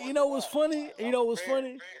 You know what's funny? You I'm know what's prepared.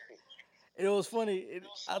 funny? It was funny.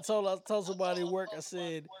 I told somebody at work. I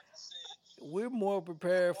said we're more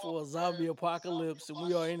prepared for a zombie apocalypse than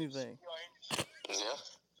we are anything. Yeah.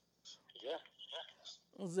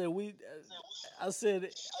 Yeah. I said we. I said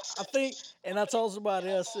I think, and I told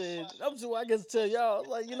somebody. I said I'm just. I guess tell y'all. I was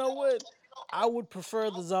like, you know what? I would prefer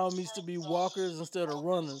the zombies to be walkers instead of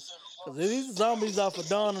runners. Cause if these zombies are for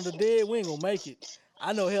Dawn of the Dead, we ain't gonna make it.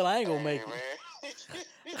 I know hell I ain't gonna Hey, make it. man.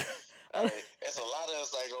 I, Hey, that's a lot of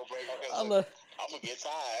us ain't gonna break because I look, love, I'm gonna get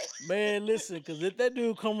tired. man, listen, cause if that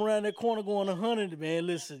dude come around that corner going 100, man,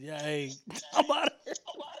 listen, yeah, hey, I'm out of here.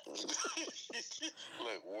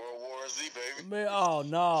 Look, World War Z, baby. Man, oh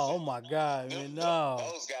no, oh my God, man, no.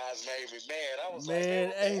 Those guys made me mad. I was like, man, Man,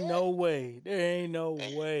 what the ain't heck? no way. There ain't no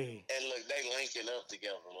And, way. and look, they linking up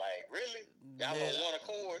together. Like, really? Y'all Man, on one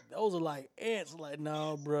accord? those are like ants. Like,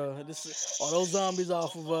 no, bro. Are those zombies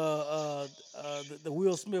off of the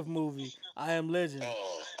Will Smith movie, I Am Legend.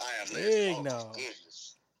 Oh, I am legend. Heck Oh my no.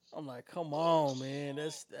 goodness. I'm like, come on, man.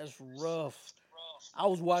 That's rough. I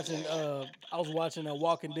was watching Man,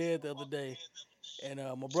 Walking Dead the other day, and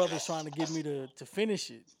my brother's trying to get me to finish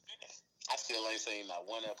it. I still ain't seen not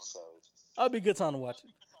one episode. I'll be a good time to watch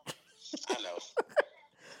it. I know.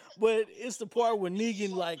 But it's the part where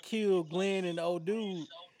Negan like killed Glenn and the old dude,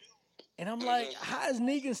 and I'm like, Hmm. how is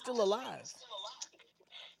Negan still alive?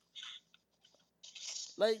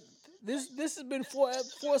 Like this has been four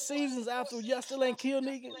seasons after y'all still ain't killed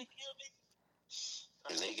Negan.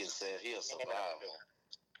 Negan said he'll survive.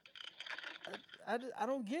 I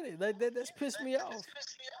don't get it. Like that's pissed me off.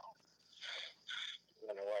 I'm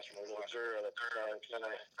gonna watch my little girl at the same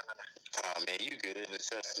time. Oh man, you good in the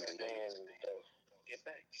testament, man. And get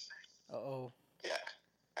back. Uh oh. Yeah.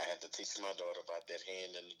 I had to teach my daughter about that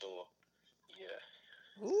hand in the door.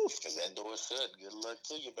 Yeah. Ooh, Because that door is shut. Good luck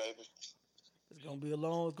to you, baby. it's gonna be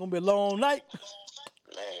a long night.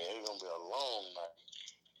 Man, it's going to be a long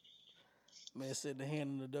night. Man, setting the hand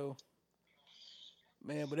in the door.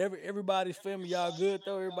 Man, but everybody's family, y'all good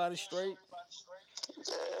though. Everybody straight.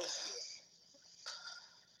 Yeah.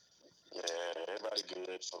 Yeah, everybody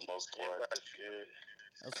good for the most part. Everybody's good.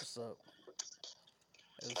 That's what's up.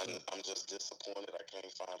 That's what's up. I'm just disappointed I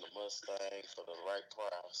can't find a Mustang for the right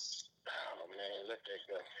price. Oh man, let that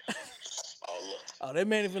go. Oh, look. Oh, they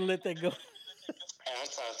man even let that go. Hey, I'm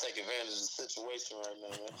trying to take advantage of the situation right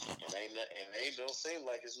now, man. And ain't don't seem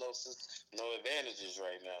like it's no advantages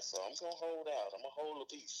right now. So I'm gonna hold out. I'm gonna hold a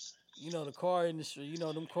piece. You know the car industry. You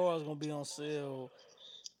know them cars gonna be on sale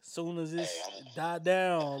soon as Hey, this die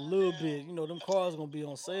down a little bit. You know them cars gonna be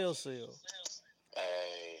on sale.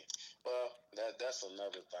 hey, well, that's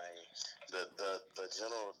another thing. The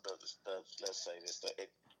general let's say this the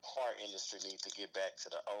car industry needs to get back to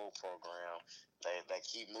the old program. They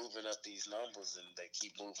keep moving up these numbers and they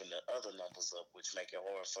keep moving the other numbers up, which make it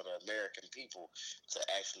hard for the American people to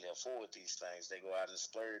actually afford these things. They go out and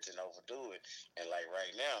splurge and overdo it. And like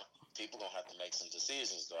right now, people gonna have to make some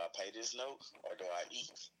decisions. Do I pay this note or do I eat?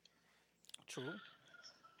 True.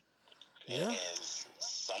 Yeah. And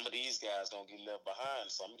some of these guys gonna get left behind.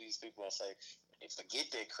 Some of these people gonna say, hey, forget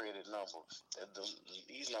that credit number.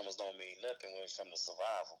 These numbers don't mean nothing when it comes to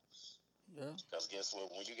survival. Yeah. Because guess what?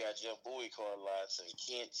 When you got Jeff Bowie car lots and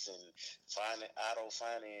Kent's and Auto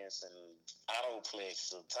Finance and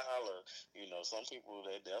Autoplex or Tyler, some people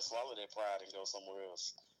they'll swallow their pride and go somewhere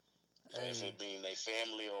else. If Hey, it being their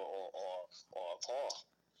family or a car.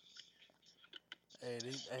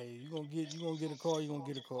 you gonna get a car. You gonna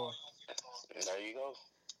get a car. And there you go.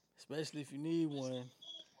 Especially if you need one.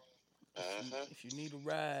 If you Uh-huh. if you need a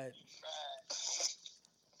ride,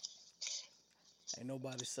 ain't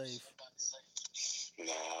nobody safe.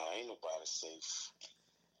 Nah, ain't nobody safe.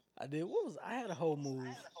 I did. What was I had a whole move.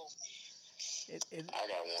 It I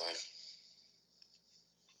got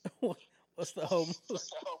one. what's the whole move?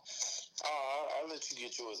 I'll let you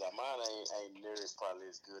get yours out. Mine ain't near as probably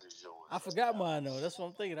as good as yours I right forgot now. mine though. That's what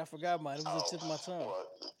I'm thinking. I forgot mine. It was at the Oh, tip of my tongue. well,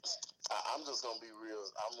 I'm just gonna be real.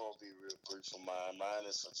 I'm gonna be real brief for mine. Mine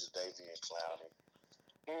is for Jadavian Clowney.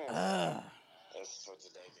 Mm. Ah, That's for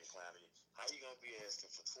Jadavian Clowney. How you gonna be asking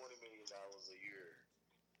for $20 million a year,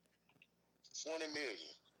 20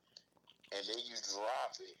 million, and then you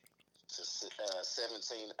drop it to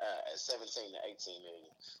 17 to 18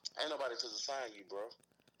 million? Ain't nobody supposed to sign you, bro.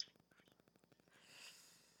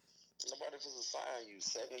 Nobody supposed to sign you.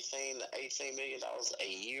 17 to 18 million dollars a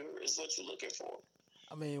year is what you're looking for.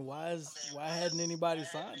 I mean, why hadn't anybody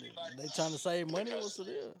signed him? They trying to save money. What's Because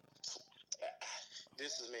the deal?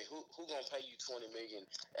 this is me. Who gonna pay you 20 million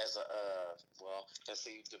as a well? And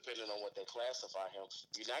see, depending on what they classify him,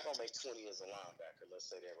 you're not gonna make 20 as a linebacker. Let's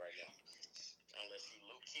say that right now, unless you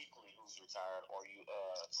Luke Kuechly, who's retired, or you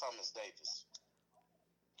Thomas Davis.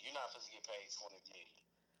 You're not supposed to get paid 20 million,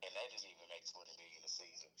 and they didn't even make 20 million a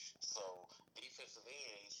season. So defensive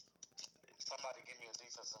ends, somebody give me a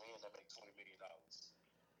defensive end that make $20 million.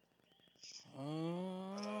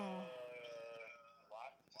 Uh,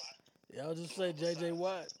 What? y'all just Look, say J.J.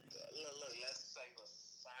 Watt. look, let's say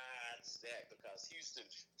besides that, because Houston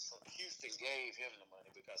gave him the money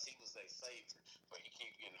because he was their savior, but he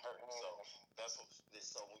keep getting hurt. So that's what.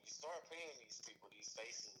 So when you start paying these people, these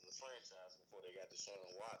faces of the franchise before they got Deshaun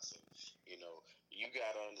Watson, you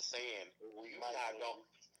got to understand you're not going.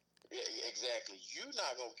 Yeah, exactly. You're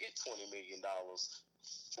not gonna get $20 million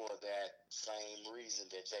for that same reason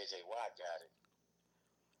that JJ Watt got it.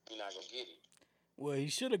 You're not gonna get it. Well, he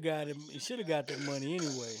should have got him. He should have got that money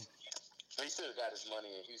anyway. He should have got his money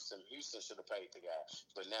in Houston. Houston should have paid the guy,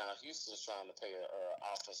 but now Houston's trying to pay a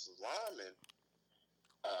offensive lineman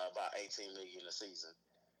about 18 million a season.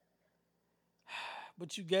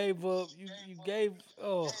 But you gave up. You gave.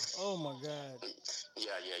 Oh my God.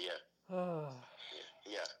 Yeah. Ah,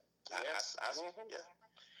 Yeah. Yeah.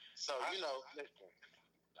 So Listen,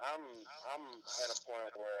 I'm at a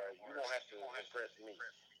point where you don't have to impress me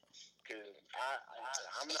because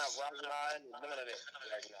I'm not rock line and none of that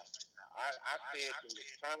right now. I said from the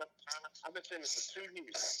time I've been saying this for 2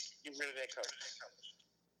 years. Get rid of that coach.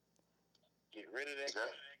 Get rid of that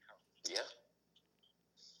coach. yeah,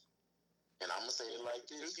 and I'm gonna say it like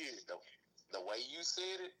this: 2 years. the way you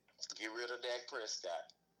said it, get rid of Dak Prescott.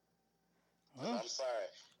 huh? I'm sorry.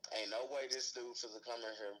 Ain't no way this dude to come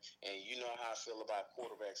in here, and you know how I feel about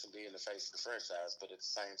quarterbacks and being the face of the franchise. But at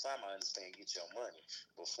the same time, I understand get your money.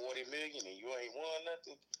 But 40 million and you ain't won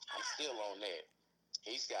nothing, I'm still on that.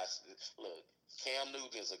 He's got look. Cam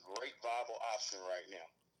Newton is a great viable option right now.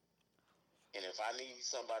 And if I need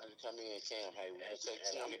somebody to come in, Cam, hey, we take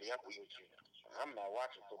And I'm 20. gonna be honest with you. I'm not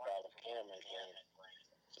watching football if Cam ain't playing.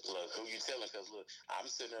 Look, who you telling? Because look, I'm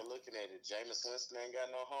sitting there looking at it. Jameis Winston ain't got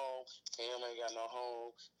no home. Cam ain't got no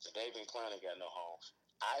home. Jadavion Clown ain't got no home.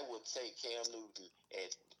 I would take Cam Newton and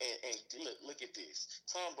look at this.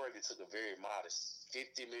 Tom Brady took a very modest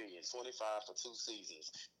 50 million, 25 for 2 seasons.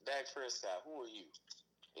 Dak Prescott, who are you?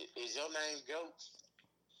 Is your name GOAT?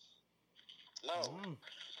 No. Mm.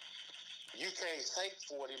 You can't take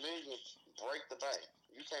 40 million, break the bank.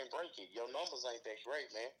 You can't break it. Your numbers ain't that great,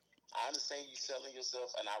 man. I understand you selling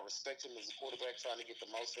yourself, and I respect him as a quarterback trying to get the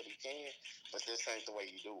most that he can, but this ain't the way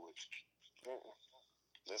you do it.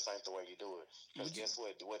 This ain't the way you do it. Because But you, guess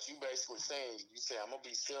what? What you basically saying, you say, I'm going to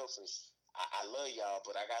be selfish. I love y'all,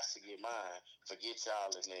 but I got to get mine. Forget y'all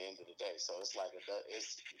at the end of the day. So it's like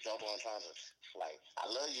it's double entendre. Like, I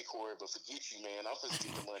love you, Corey, but forget you, man. I'm supposed to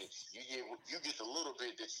get the money. You get the little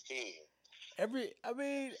bit that you can. I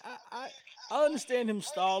mean, I understand him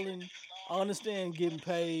stalling. I understand getting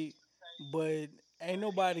paid, but ain't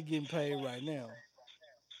nobody getting paid right now.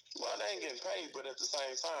 Well, they ain't getting paid, but at the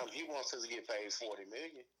same time, he wants us to get paid 40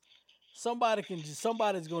 million.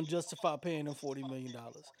 Somebody's gonna justify paying him $40 million.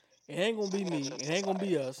 It ain't gonna Who be gonna me. It ain't justify gonna it?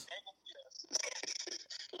 be us.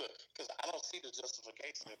 Look, because I don't see the justification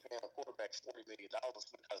Saints been paying a quarterback $40 million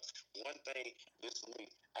because one thing, listen to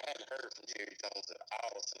me, I hadn't heard from Jerry Jones at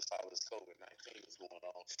all since all this COVID-19 was going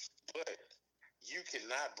on. But you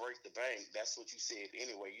cannot break the bank. That's what you said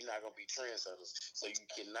anyway. You're not gonna be trendsetters, so you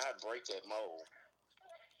cannot break that mold.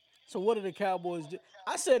 So what do the Cowboys do?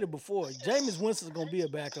 I said it before. Jameis Winston's gonna be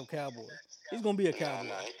a backup Cowboy. He's gonna be a No,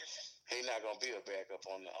 Cowboy. no, he not gonna be a backup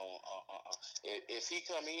on the on. If he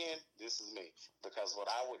come in, this is me because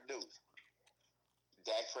what I would do.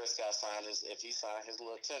 Dak Prescott signed his. If he signed his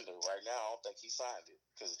little tender right now, I don't think he signed it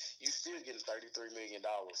because you still getting $33 million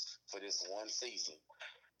for this one season.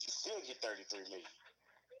 You still get $33 million.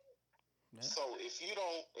 Yeah. So if you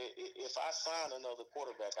don't, if I sign another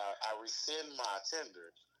quarterback, I rescind my tender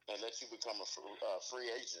and let you become a free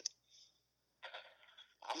agent.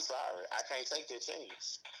 I'm sorry, I can't take that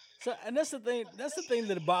chance. So and that's the thing. That's the thing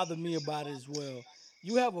that bothered me about it as well.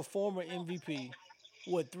 You have a former MVP,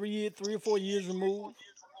 what 3 or 4 years removed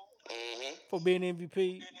Mm-hmm. for being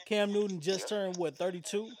MVP. Cam Newton just Yep. turned what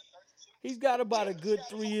 32. He's got about a Yep. good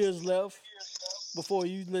 3 years left before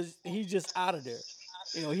he's just out of there.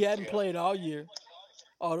 You know, he hadn't Yep. played all year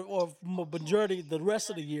or majority the rest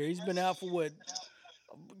of the year. He's been out for what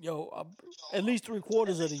at least 3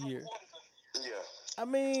 quarters of the year. Yeah. I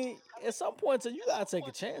mean, at some point, so you gotta take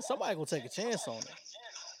a chance. Somebody gonna take a chance on him.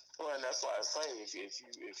 Well, and that's why I say if you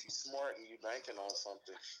smart and you banking on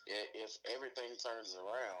something, if everything turns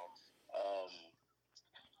around, um,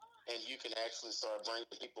 and you can actually start bringing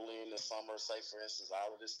people in this summer. Say, for instance,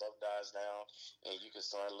 all of this stuff dies down, and you can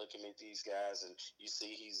start looking at these guys, and you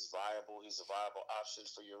see he's viable. He's a viable option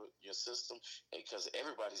for your system because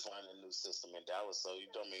everybody's learning a new system in Dallas. So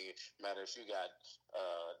it don't matter if you got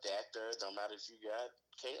Dak there. It don't matter if you got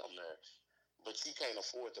Cam there. But you can't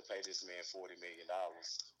afford to pay this man $40 million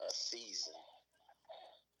a season.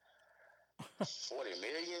 40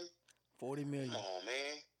 million? 40 million. Come on,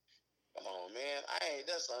 man. Come on, man.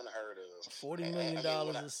 That's unheard of. $40 I million mean,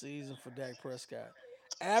 when I a season for Dak Prescott.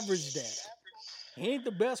 Average Dak. He ain't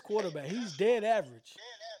the best quarterback. He's dead average.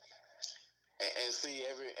 and see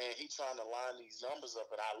and he trying to line these numbers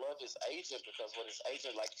up, and I love his agent because what his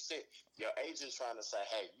agent, like you said, your agent trying to say,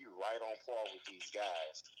 hey, you right on par with these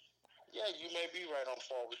guys. Yeah, you may be right on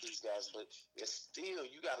par with these guys, but it's still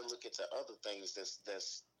you got to look at the other things that's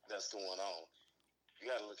going on.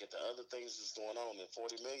 You got to look at the other things that's going on. And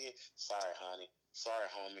 40 million, sorry, honey,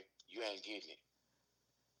 sorry, homie, you ain't getting it.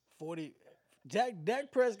 40.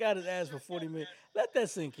 Dak Prescott is asked for 40 million. Let that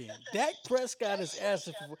sink in. Dak Prescott is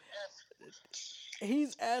asking for.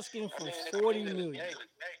 He's asking for 40 million.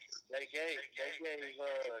 They gave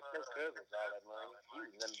Kirk Cousins all that money. He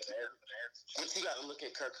was in the But you got to look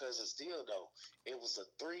at Kirk Cousins' deal though. It was a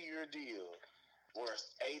 3-year deal worth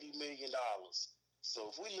 $80 million.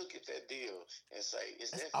 So if we look at that deal and say,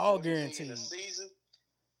 is that all 40 million guaranteed. a season?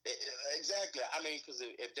 Exactly. I mean, because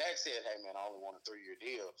if Dak said, "Hey man, I only want a 3-year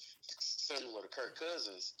deal," similar to Kirk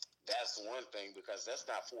Cousins, that's one thing because that's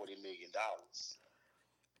not $40 million.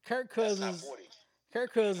 Kirk That's not Cousins. 40.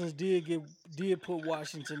 Kirk Cousins did put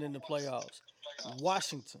Washington in the playoffs.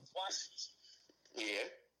 Washington. Yeah.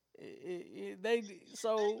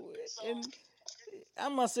 And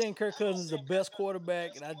I'm not saying Kirk Cousins is the best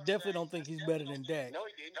quarterback, and I definitely don't think he's better than Dak. No,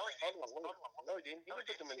 he didn't. Hold on. No, he didn't. He didn't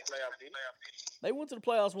put them in the playoffs, did he? They went to the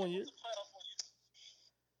playoffs one year.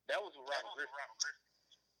 That was with Robert Griffin.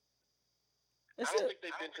 I That's don't it. think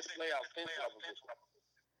they've been to the playoffs since Robert Griffin.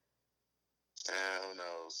 Who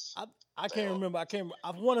knows? I can't remember.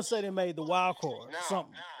 I want to say they made the wild card. No,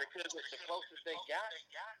 Something. because the closest they got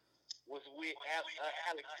was with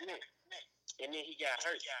Alex Smith, and then he got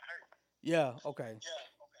hurt. Yeah. Okay.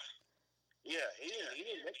 Yeah, he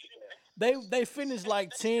didn't make it there. They finished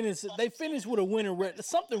like 10 and they finished with a winning record.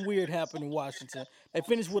 Something weird happened in Washington. They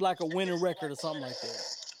finished with like a winning record or something like that.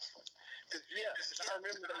 Cause I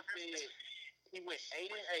remember they said he went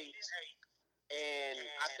 8-8, and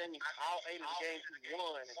I think all 8 of the games he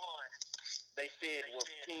won, they said were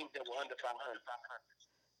teams that were under 500.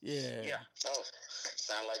 Yeah. Oh,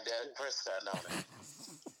 sound like Dak Prescott now.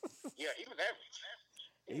 Yeah, he was average.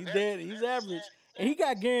 He's dead. He's average, and he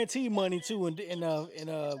got guaranteed money too in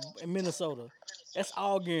Minnesota. That's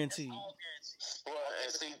all guaranteed. Well,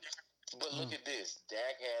 and see, but look at this.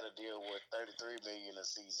 Dak had a deal worth $33 million a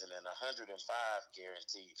season and $105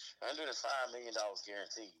 guaranteed. $105 million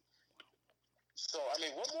guaranteed. So I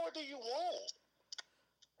mean, what more do you want?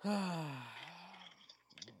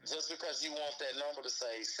 Just because you want that number to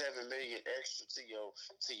say $7 million extra to your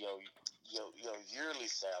yearly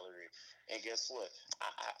salary, and guess what?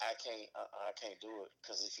 I can't do it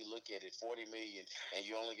because if you look at it, $40 million and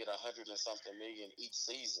you only get 100 and something million each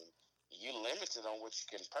season, you're limited on what you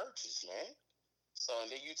can purchase, man. So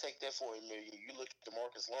and then you take that 40 million, you look at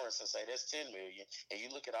Demarcus Lawrence and say that's 10 million, and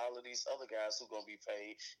you look at all of these other guys who gonna be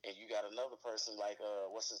paid, and you got another person like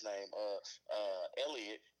what's his name,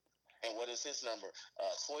 Elliott, and what is his number?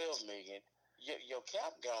 12 million. Your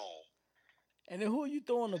cap gone. And then who are you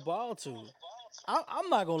throwing the ball to? I'm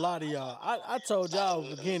not gonna lie to y'all. I told y'all at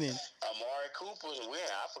the beginning, Amari Cooper,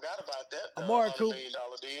 I forgot about that. The Amari $100 Cooper, million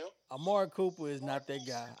deal. Amari Cooper is not that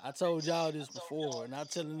guy. I told y'all this before, and I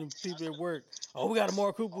telling them people at work, oh, we got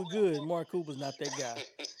Amari Cooper good. Amari Cooper's not that guy.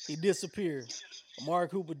 He disappeared. Amari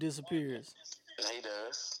Cooper disappears. He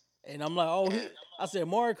does. And I'm like, I said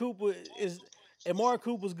Amari Cooper's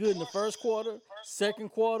good in the first quarter, second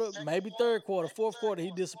quarter, maybe third quarter, fourth quarter,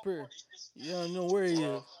 he disappeared. You don't know where he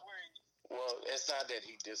is. Well, it's not that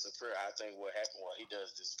he disappeared. I think what happened was he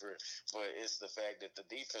does disappear, but it's the fact that the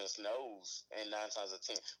defense knows, and 9 times out of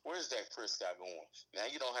 10, where's Dak Prescott going? Now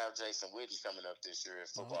you don't have Jason Witten coming up this year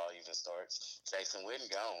if football even starts. Jason Witten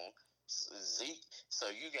gone. Zeke. So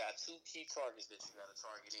you got two key targets that you got to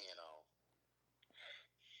target in on.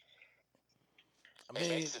 I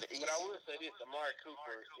mean, but I will say this: Amari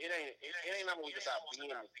Cooper, it ain't always about being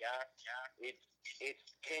the guy. It's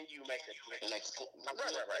can you make a difference? Right.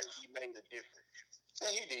 He made a difference.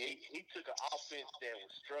 Yeah, he did. He took an offense that was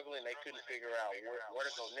struggling; they couldn't figure out where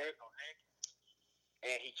to go next,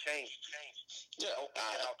 and he changed. Yeah,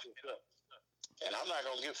 offense up. And I'm not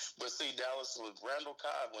gonna but see, Dallas with Randall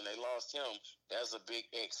Cobb when they lost him, that's a big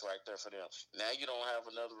X right there for them. Now you don't have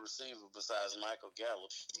another receiver besides Michael Gallup.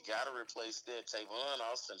 You got to replace that. Tavon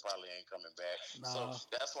Austin probably ain't coming back. So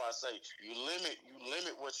that's why I say you limit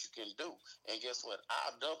what you can do. And guess what?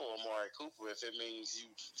 I'll double Amari Cooper if it means you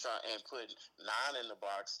try and put 9 in the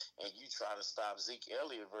box and you try to stop Zeke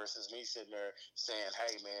Elliott versus me sitting there saying,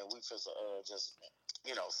 "Hey man, we just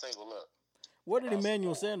single up." Where did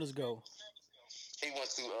Emmanuel Sanders go? He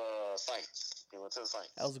went to Saints. He went to the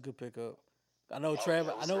Saints. That was a good pickup. I know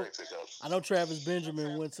Travis. I know Travis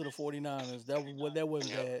Benjamin went to the 49ers. That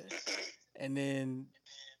wasn't bad. And then,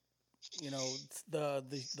 I was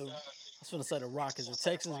gonna say the Rockets. The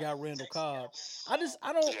Texans got Randall Cobb. This is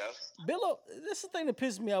the thing that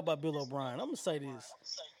pisses me off about Bill O'Brien. I'm gonna say this.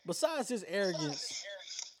 Besides his arrogance,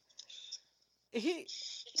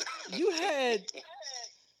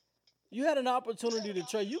 you had an opportunity to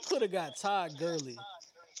trade. You could have got Todd Gurley.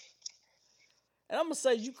 And I'm going to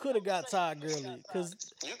say you could have got Todd Gurley. Because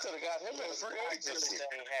you could have got him in free agency.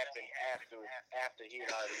 Thing happened after he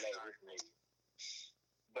already made his move.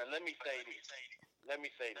 But let me say this.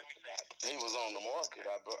 He was on the market.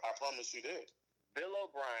 I promise you that. Bill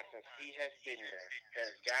O'Brien, since he has been there,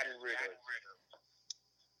 has gotten rid of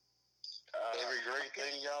every great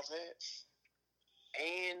thing y'all had.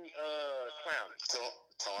 And Clowney.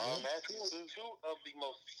 Tom Matthews. Two of the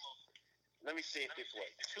most, let me say it this way,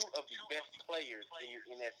 two of the best players in your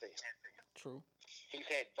NFL. True. He's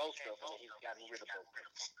had both of them, and he's gotten rid of both of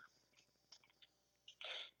them.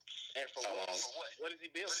 And for what? What is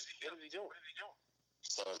he building? What is he doing?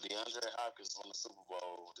 So DeAndre Hopkins won the Super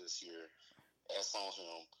Bowl this year. That's on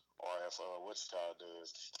him. Or if does.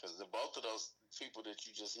 Because both of those people that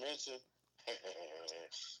you just mentioned,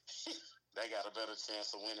 they got a better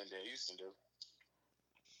chance of winning than Houston do.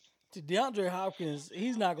 DeAndre Hopkins,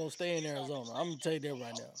 he's not going to stay in Arizona. I'm going to tell you that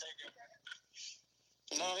right now.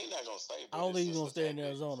 No, he's not going to stay. I don't think he's going to stay in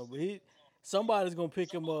Arizona. But somebody's going to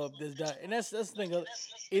pick him up. And that's the thing.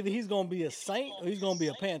 Either he's going to be a Saint or he's going to be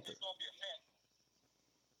a Panther.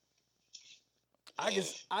 I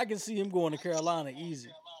can see him going to Carolina easy.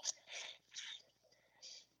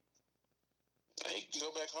 He can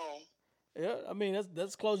go back home. Yeah, I mean,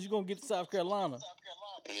 that's close. You're going to get to South Carolina.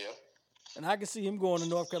 Yeah. And I can see him going to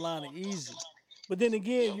North Carolina easy. But then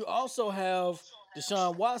again, you also have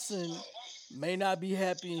Deshaun Watson may not be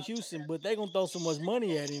happy in Houston, but they're going to throw so much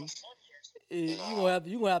money at him. You're going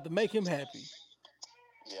to have to make him happy.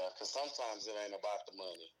 Yeah, because sometimes it ain't about the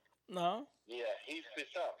money. No. Yeah, he's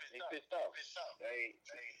pissed off. They got rid of his guy.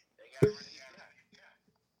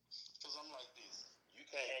 Because I'm like this.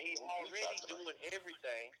 He's already doing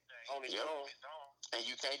everything on his own. And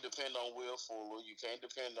you can't depend on Will Fuller. You can't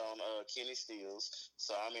depend on Kenny Stills.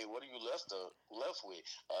 So, I mean, what are you left with?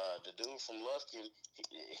 The dude from Lufkin,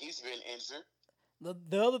 he's been injured.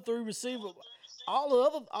 The other three receivers, all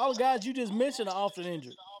the guys you just mentioned are often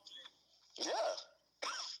injured. Yeah.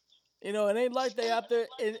 It ain't like they out there.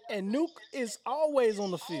 And Nuke is always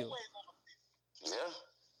on the field. Yeah.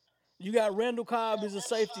 You got Randall Cobb as a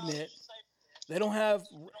safety net. They don't have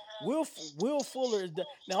Will Fuller.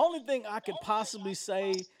 The only thing I could possibly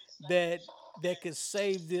say that could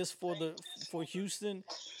save this for Houston,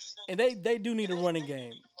 and they do need a running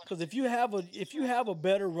game, because if you have a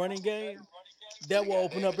better running game, that We will got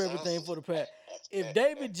open David up everything Johnson. for the pass. If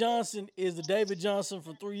David Johnson is the David Johnson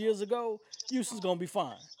from 3 years ago, Houston's gonna be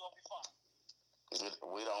fine.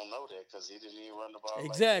 We don't know that because he didn't even run the ball like that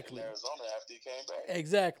in Exactly. Arizona after he came back.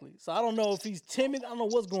 Exactly. So I don't know if he's timid. I don't know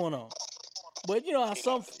what's going on. But you know how He's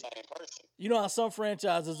some not the same person.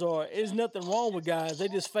 franchises are. There's nothing wrong with guys. They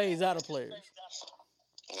just phase out of players.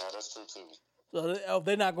 No, that's true too. So if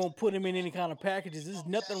they're not gonna put him in any kind of packages, there's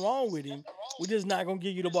nothing wrong with him. We're just not gonna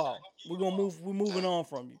give you the ball. We're gonna move. We're moving on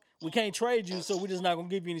from you. We can't trade you, so we're just not gonna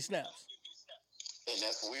give you any snaps. And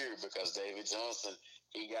that's weird because David Johnson,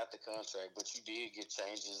 he got the contract, but you did get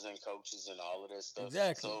changes in coaches and all of that stuff.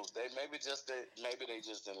 Exactly. So they maybe they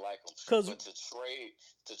just didn't like him. 'Cause- But to trade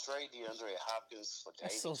DeAndre Hopkins for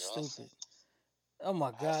That's David so Johnson, stupid. Oh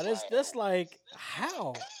my God, That's that's like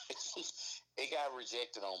how? it got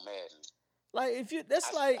rejected on Madden. Like if you,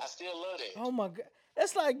 that's like, I still love that. oh my God,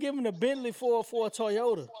 that's like giving a Bentley for a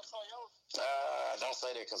Toyota. Don't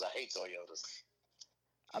say that because I hate Toyotas.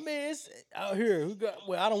 I mean, it's out here.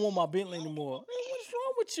 Well, I don't want my Bentley anymore. Hey, what's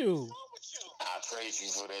wrong with you? I'll trade you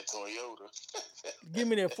for that Toyota. Give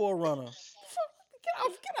me that 4Runner.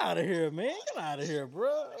 Get out of here, man. Get out of here, bro.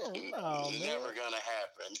 Oh, no, man. Never gonna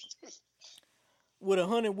happen. With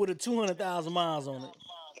 200,000 miles on it.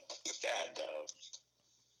 God dog.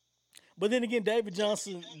 But then again, David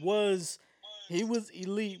Johnson was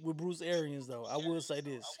elite with Bruce Arians, though. I will say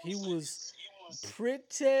this. He was pretty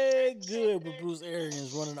good with Bruce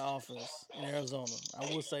Arians running the offense in Arizona. I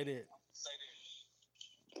will say that.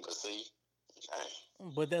 But see,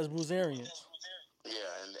 But that's Bruce Arians. yeah,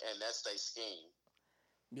 and that's their scheme.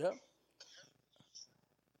 Yep.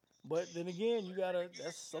 But then again,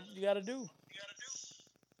 that's something you gotta do.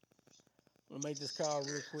 I'm gonna make this call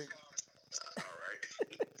real quick. All right.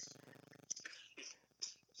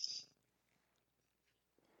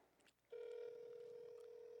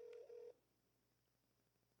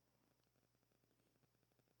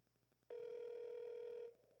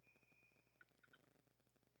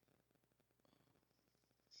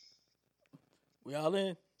 We all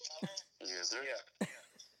in? Yes, sir.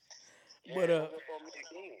 But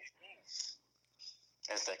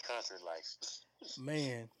That's that country life.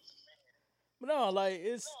 man. But no, like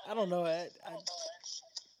I don't know.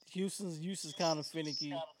 Houston's kind of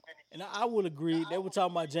finicky, and I would agree. They were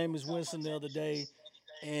talking about Jameis Winston the other day,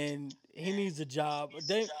 and he needs a job.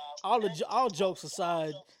 All jokes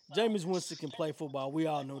aside, Jameis Winston can play football. We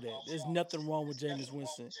all know that. There's nothing wrong with Jameis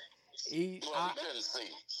Winston. He couldn't see.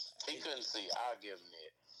 He couldn't see. I'll give him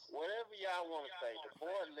that. Whatever y'all want to say, the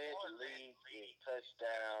boy led the league in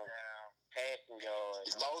touchdown, passing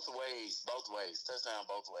yards. Both ways. Touchdown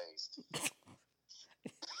both ways.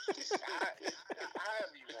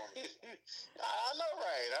 However you want to see. I know,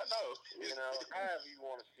 right? I know. However you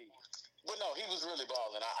want to see. But no, he was really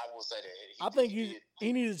balling. I will say that. I think he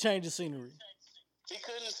needs to change the scenery. He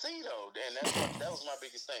couldn't see though, and that was my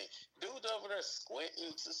biggest thing. Dude over there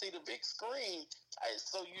squinting to see the big screen,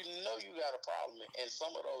 so you know you got a problem. And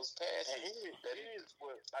some of those passes. And here's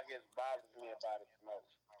what I guess bothers me about it most.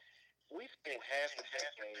 We spent half a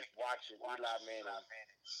decade watching Eli Manning.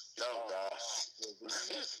 Oh gosh.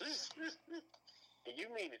 And you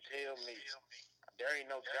mean to tell me there ain't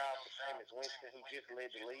no job for Jameis Winston, who just led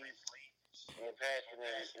the league in passing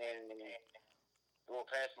and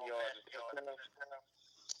passing yards and touchdowns?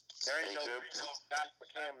 There ain't no job for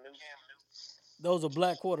Cam Newton. Those are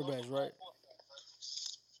black quarterbacks, right?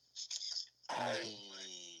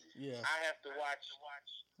 Yeah. I have to watch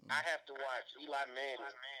Eli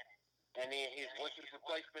Manning, and then what's his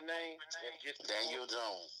replacement name? Daniel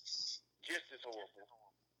Jones. Just as horrible.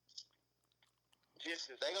 They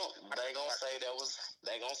gonna say that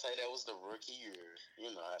was the rookie year.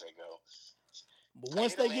 You know how they go. But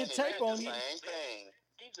once they get tape on you, same thing.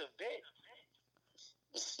 He's a vet.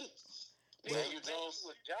 Daniel Jones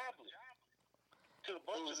was jobless to a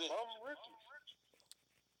bunch of bum rookies.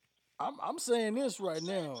 I'm saying this right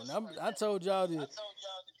now, and I told y'all that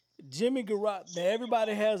Jimmy Garoppolo.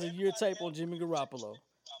 Everybody has a year tape on Jimmy Garoppolo,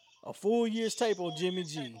 a full year's tape on Jimmy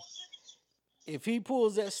G. If he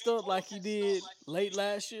pulls that stunt like he did late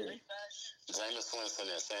last year, Jameis Winston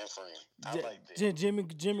and San Fran. I like that.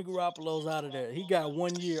 Jimmy Garoppolo's out of there. He got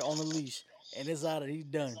 1 year on the leash, and it's out of. He's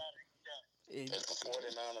done. If the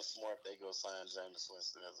 49ers smart, they go sign Jameis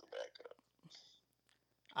Winston as a backup.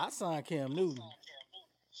 I signed Cam Newton.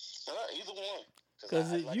 Either one.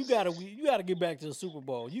 Because you gotta get back to the Super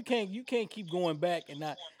Bowl. You can't keep going back and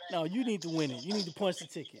not. No, you need to win it. You need to punch the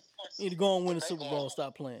ticket. You need to go and win the Super Bowl.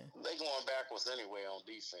 Stop playing. They going backwards anyway on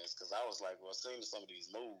defense. Because I was like, well, seeing some of these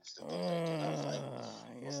moves that they're making, I was like,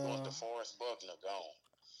 what's going to Forrest Buckner gone?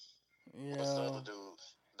 Yeah. What's the other dude?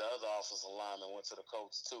 the other offensive lineman went to the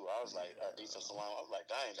coach too. I was like, defensive line. I was like,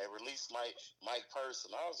 dang, they released Mike Person.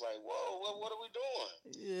 I was like, whoa, what are we doing?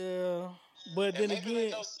 Yeah, but And then again,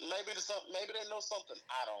 maybe they know something.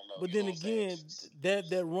 I don't know. but You know then what I'm saying? again,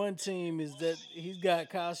 that run team is that he's got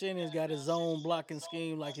Kyle Shanahan's got his own blocking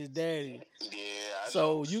scheme like his daddy. Yeah, I know.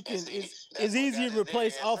 So you And can see, it's that's what easy got to his daddy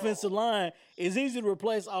replace in offensive trouble. line. It's easy to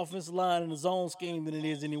replace offensive line in the zone scheme than it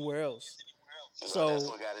is anywhere else. Well, that's So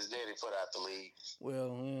what got his daddy put out the league.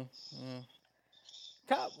 well,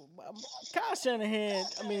 Kyle, Kyle Shanahan.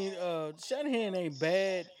 I mean, Shanahan ain't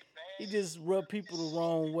bad. He just rubbed people the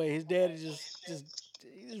wrong way. His daddy he just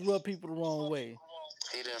rubbed people the wrong way.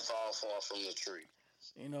 He didn't fall far from the tree.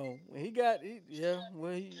 You know, yeah.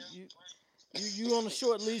 Well, you on a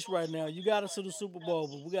short leash right now. You got us to the Super Bowl,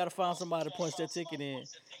 but we got to find somebody to punch that ticket in.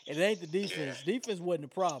 And it ain't the Yeah. defense. Defense wasn't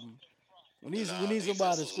the problem. We need Defense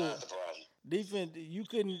somebody to was score. not the problem. Defense, you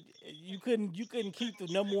couldn't keep the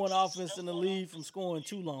number one offense in the league from scoring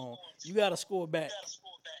too long. You got to score back,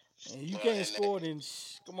 and you Well, can't and score. Then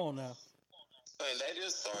come on now. they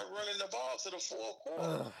just started running the ball to the fourth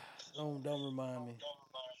quarter. Don't remind me.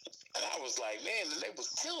 And I was like, man, they was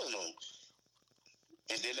killing them.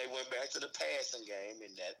 And then they went back to the passing game,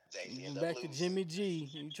 and that they You ended went back up to losing. Jimmy G.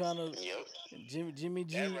 You trying to Yep. Jimmy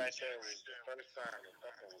G. That right there was the first sign that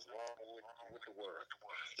something was wrong with the world.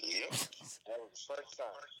 Yep. That was the first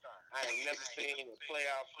sign. I ain't never seen a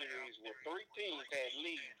playoff series where 3 teams had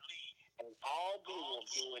leads and all of them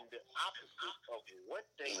doing the opposite of what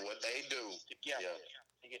they do. to get Yep. there.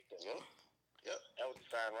 To get there. Yep. Yep. That was the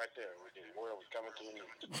sign right there. The world was coming to an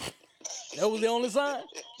end. That was the only sign.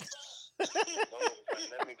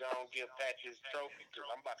 Let me go and give Pat his trophy because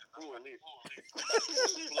I'm about to ruin this.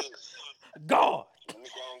 God. Let me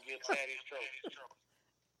go and give Pat his trophy.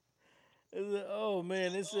 Oh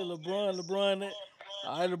man, they said LeBron.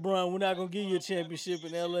 All right, LeBron, we're not gonna give you a championship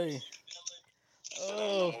in LA. So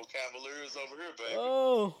no more Cavaliers over here, baby.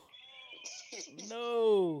 Oh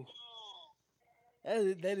no.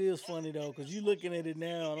 That is funny though, cause you looking at it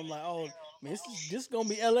now, and I'm like, oh man, this gonna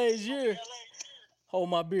be LA's year. Hold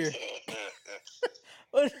my beer.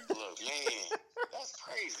 Look, man, that's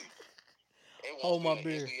crazy. It Hold won't my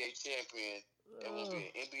be an beer. NBA champion. It won't be an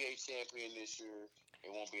NBA champion this year.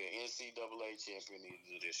 It won't be an NCAA champion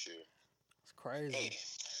either this year. It's crazy.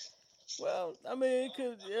 Well, I mean, it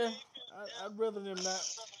could, yeah. I'd rather them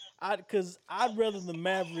not. Cause I'd rather the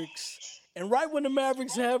Mavericks, and right when the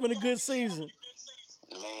Mavericks are having a good season,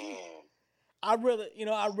 Man. I'd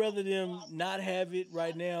rather them not have it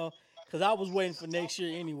right now, cause I was waiting for next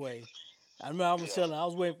year anyway. I remember I was telling, I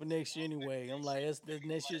was waiting for next year anyway. I'm like, that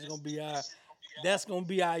next year's gonna be that's gonna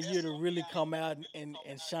be our year to really come out and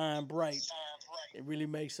shine bright and really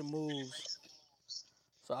make some moves.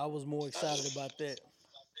 So I was more excited about that.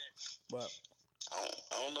 But I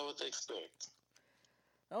don't know what they expect.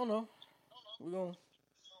 I don't know. We're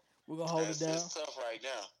gonna hold it down. It's tough right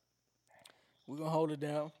now. We're gonna hold it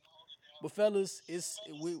down. But fellas,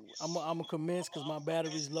 I'm gonna commence because my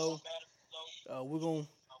battery's low. We're gonna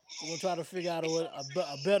try to figure out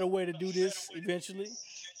a better way to do this eventually.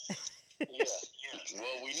 Yeah.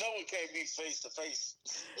 Well, we know it can't be face to face.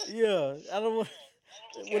 Yeah, I don't want.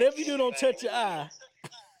 Whatever you do, don't touch your eye.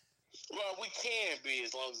 Well, we can be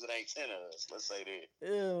as long as it ain't 10 of us. Let's say that.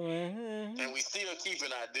 Yeah, man. And we still keeping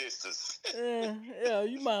our distance. Yeah.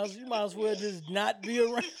 You might as well just not be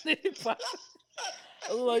around anybody.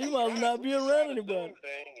 Like, you might as well not be around anybody. And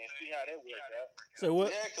see how that works out. So what?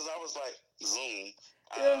 Yeah, because I was like, Zoom.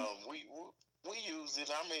 Yeah. We use it.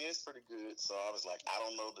 I mean, it's pretty good. So I was like, I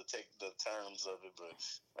don't know the terms of it, but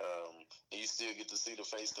you still get to see the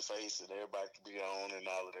face to face, and everybody can be on and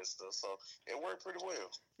all of that stuff. So it worked pretty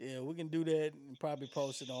well. Yeah, we can do that and probably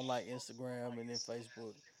post it on like Instagram and then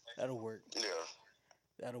Facebook. That'll work. Yeah.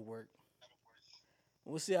 That'll work.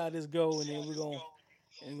 We'll see how this go, and then we're gonna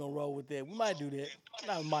roll with that. We might do that.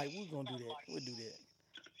 Not might. We're gonna do that. We'll do that.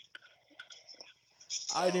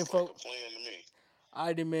 All right then, Sounds like folks. a plan to me. All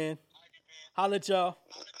right then, man. Holla at y'all. All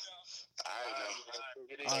right,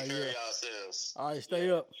 now. Take care of yourselves. All right,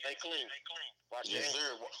 stay up. Stay clean. Watch your Yes, hands.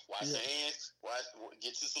 sir. Wash your hands.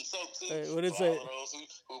 Get you some soap too. Hey, what is For all it? of those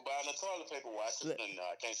who buying the toilet paper, wash it. No,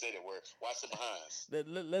 I can't say that word. Wash it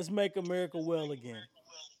behind. Let's make America well again.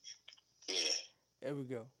 Yeah. There we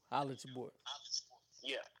go. Holla at your boy.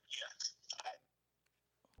 Yeah.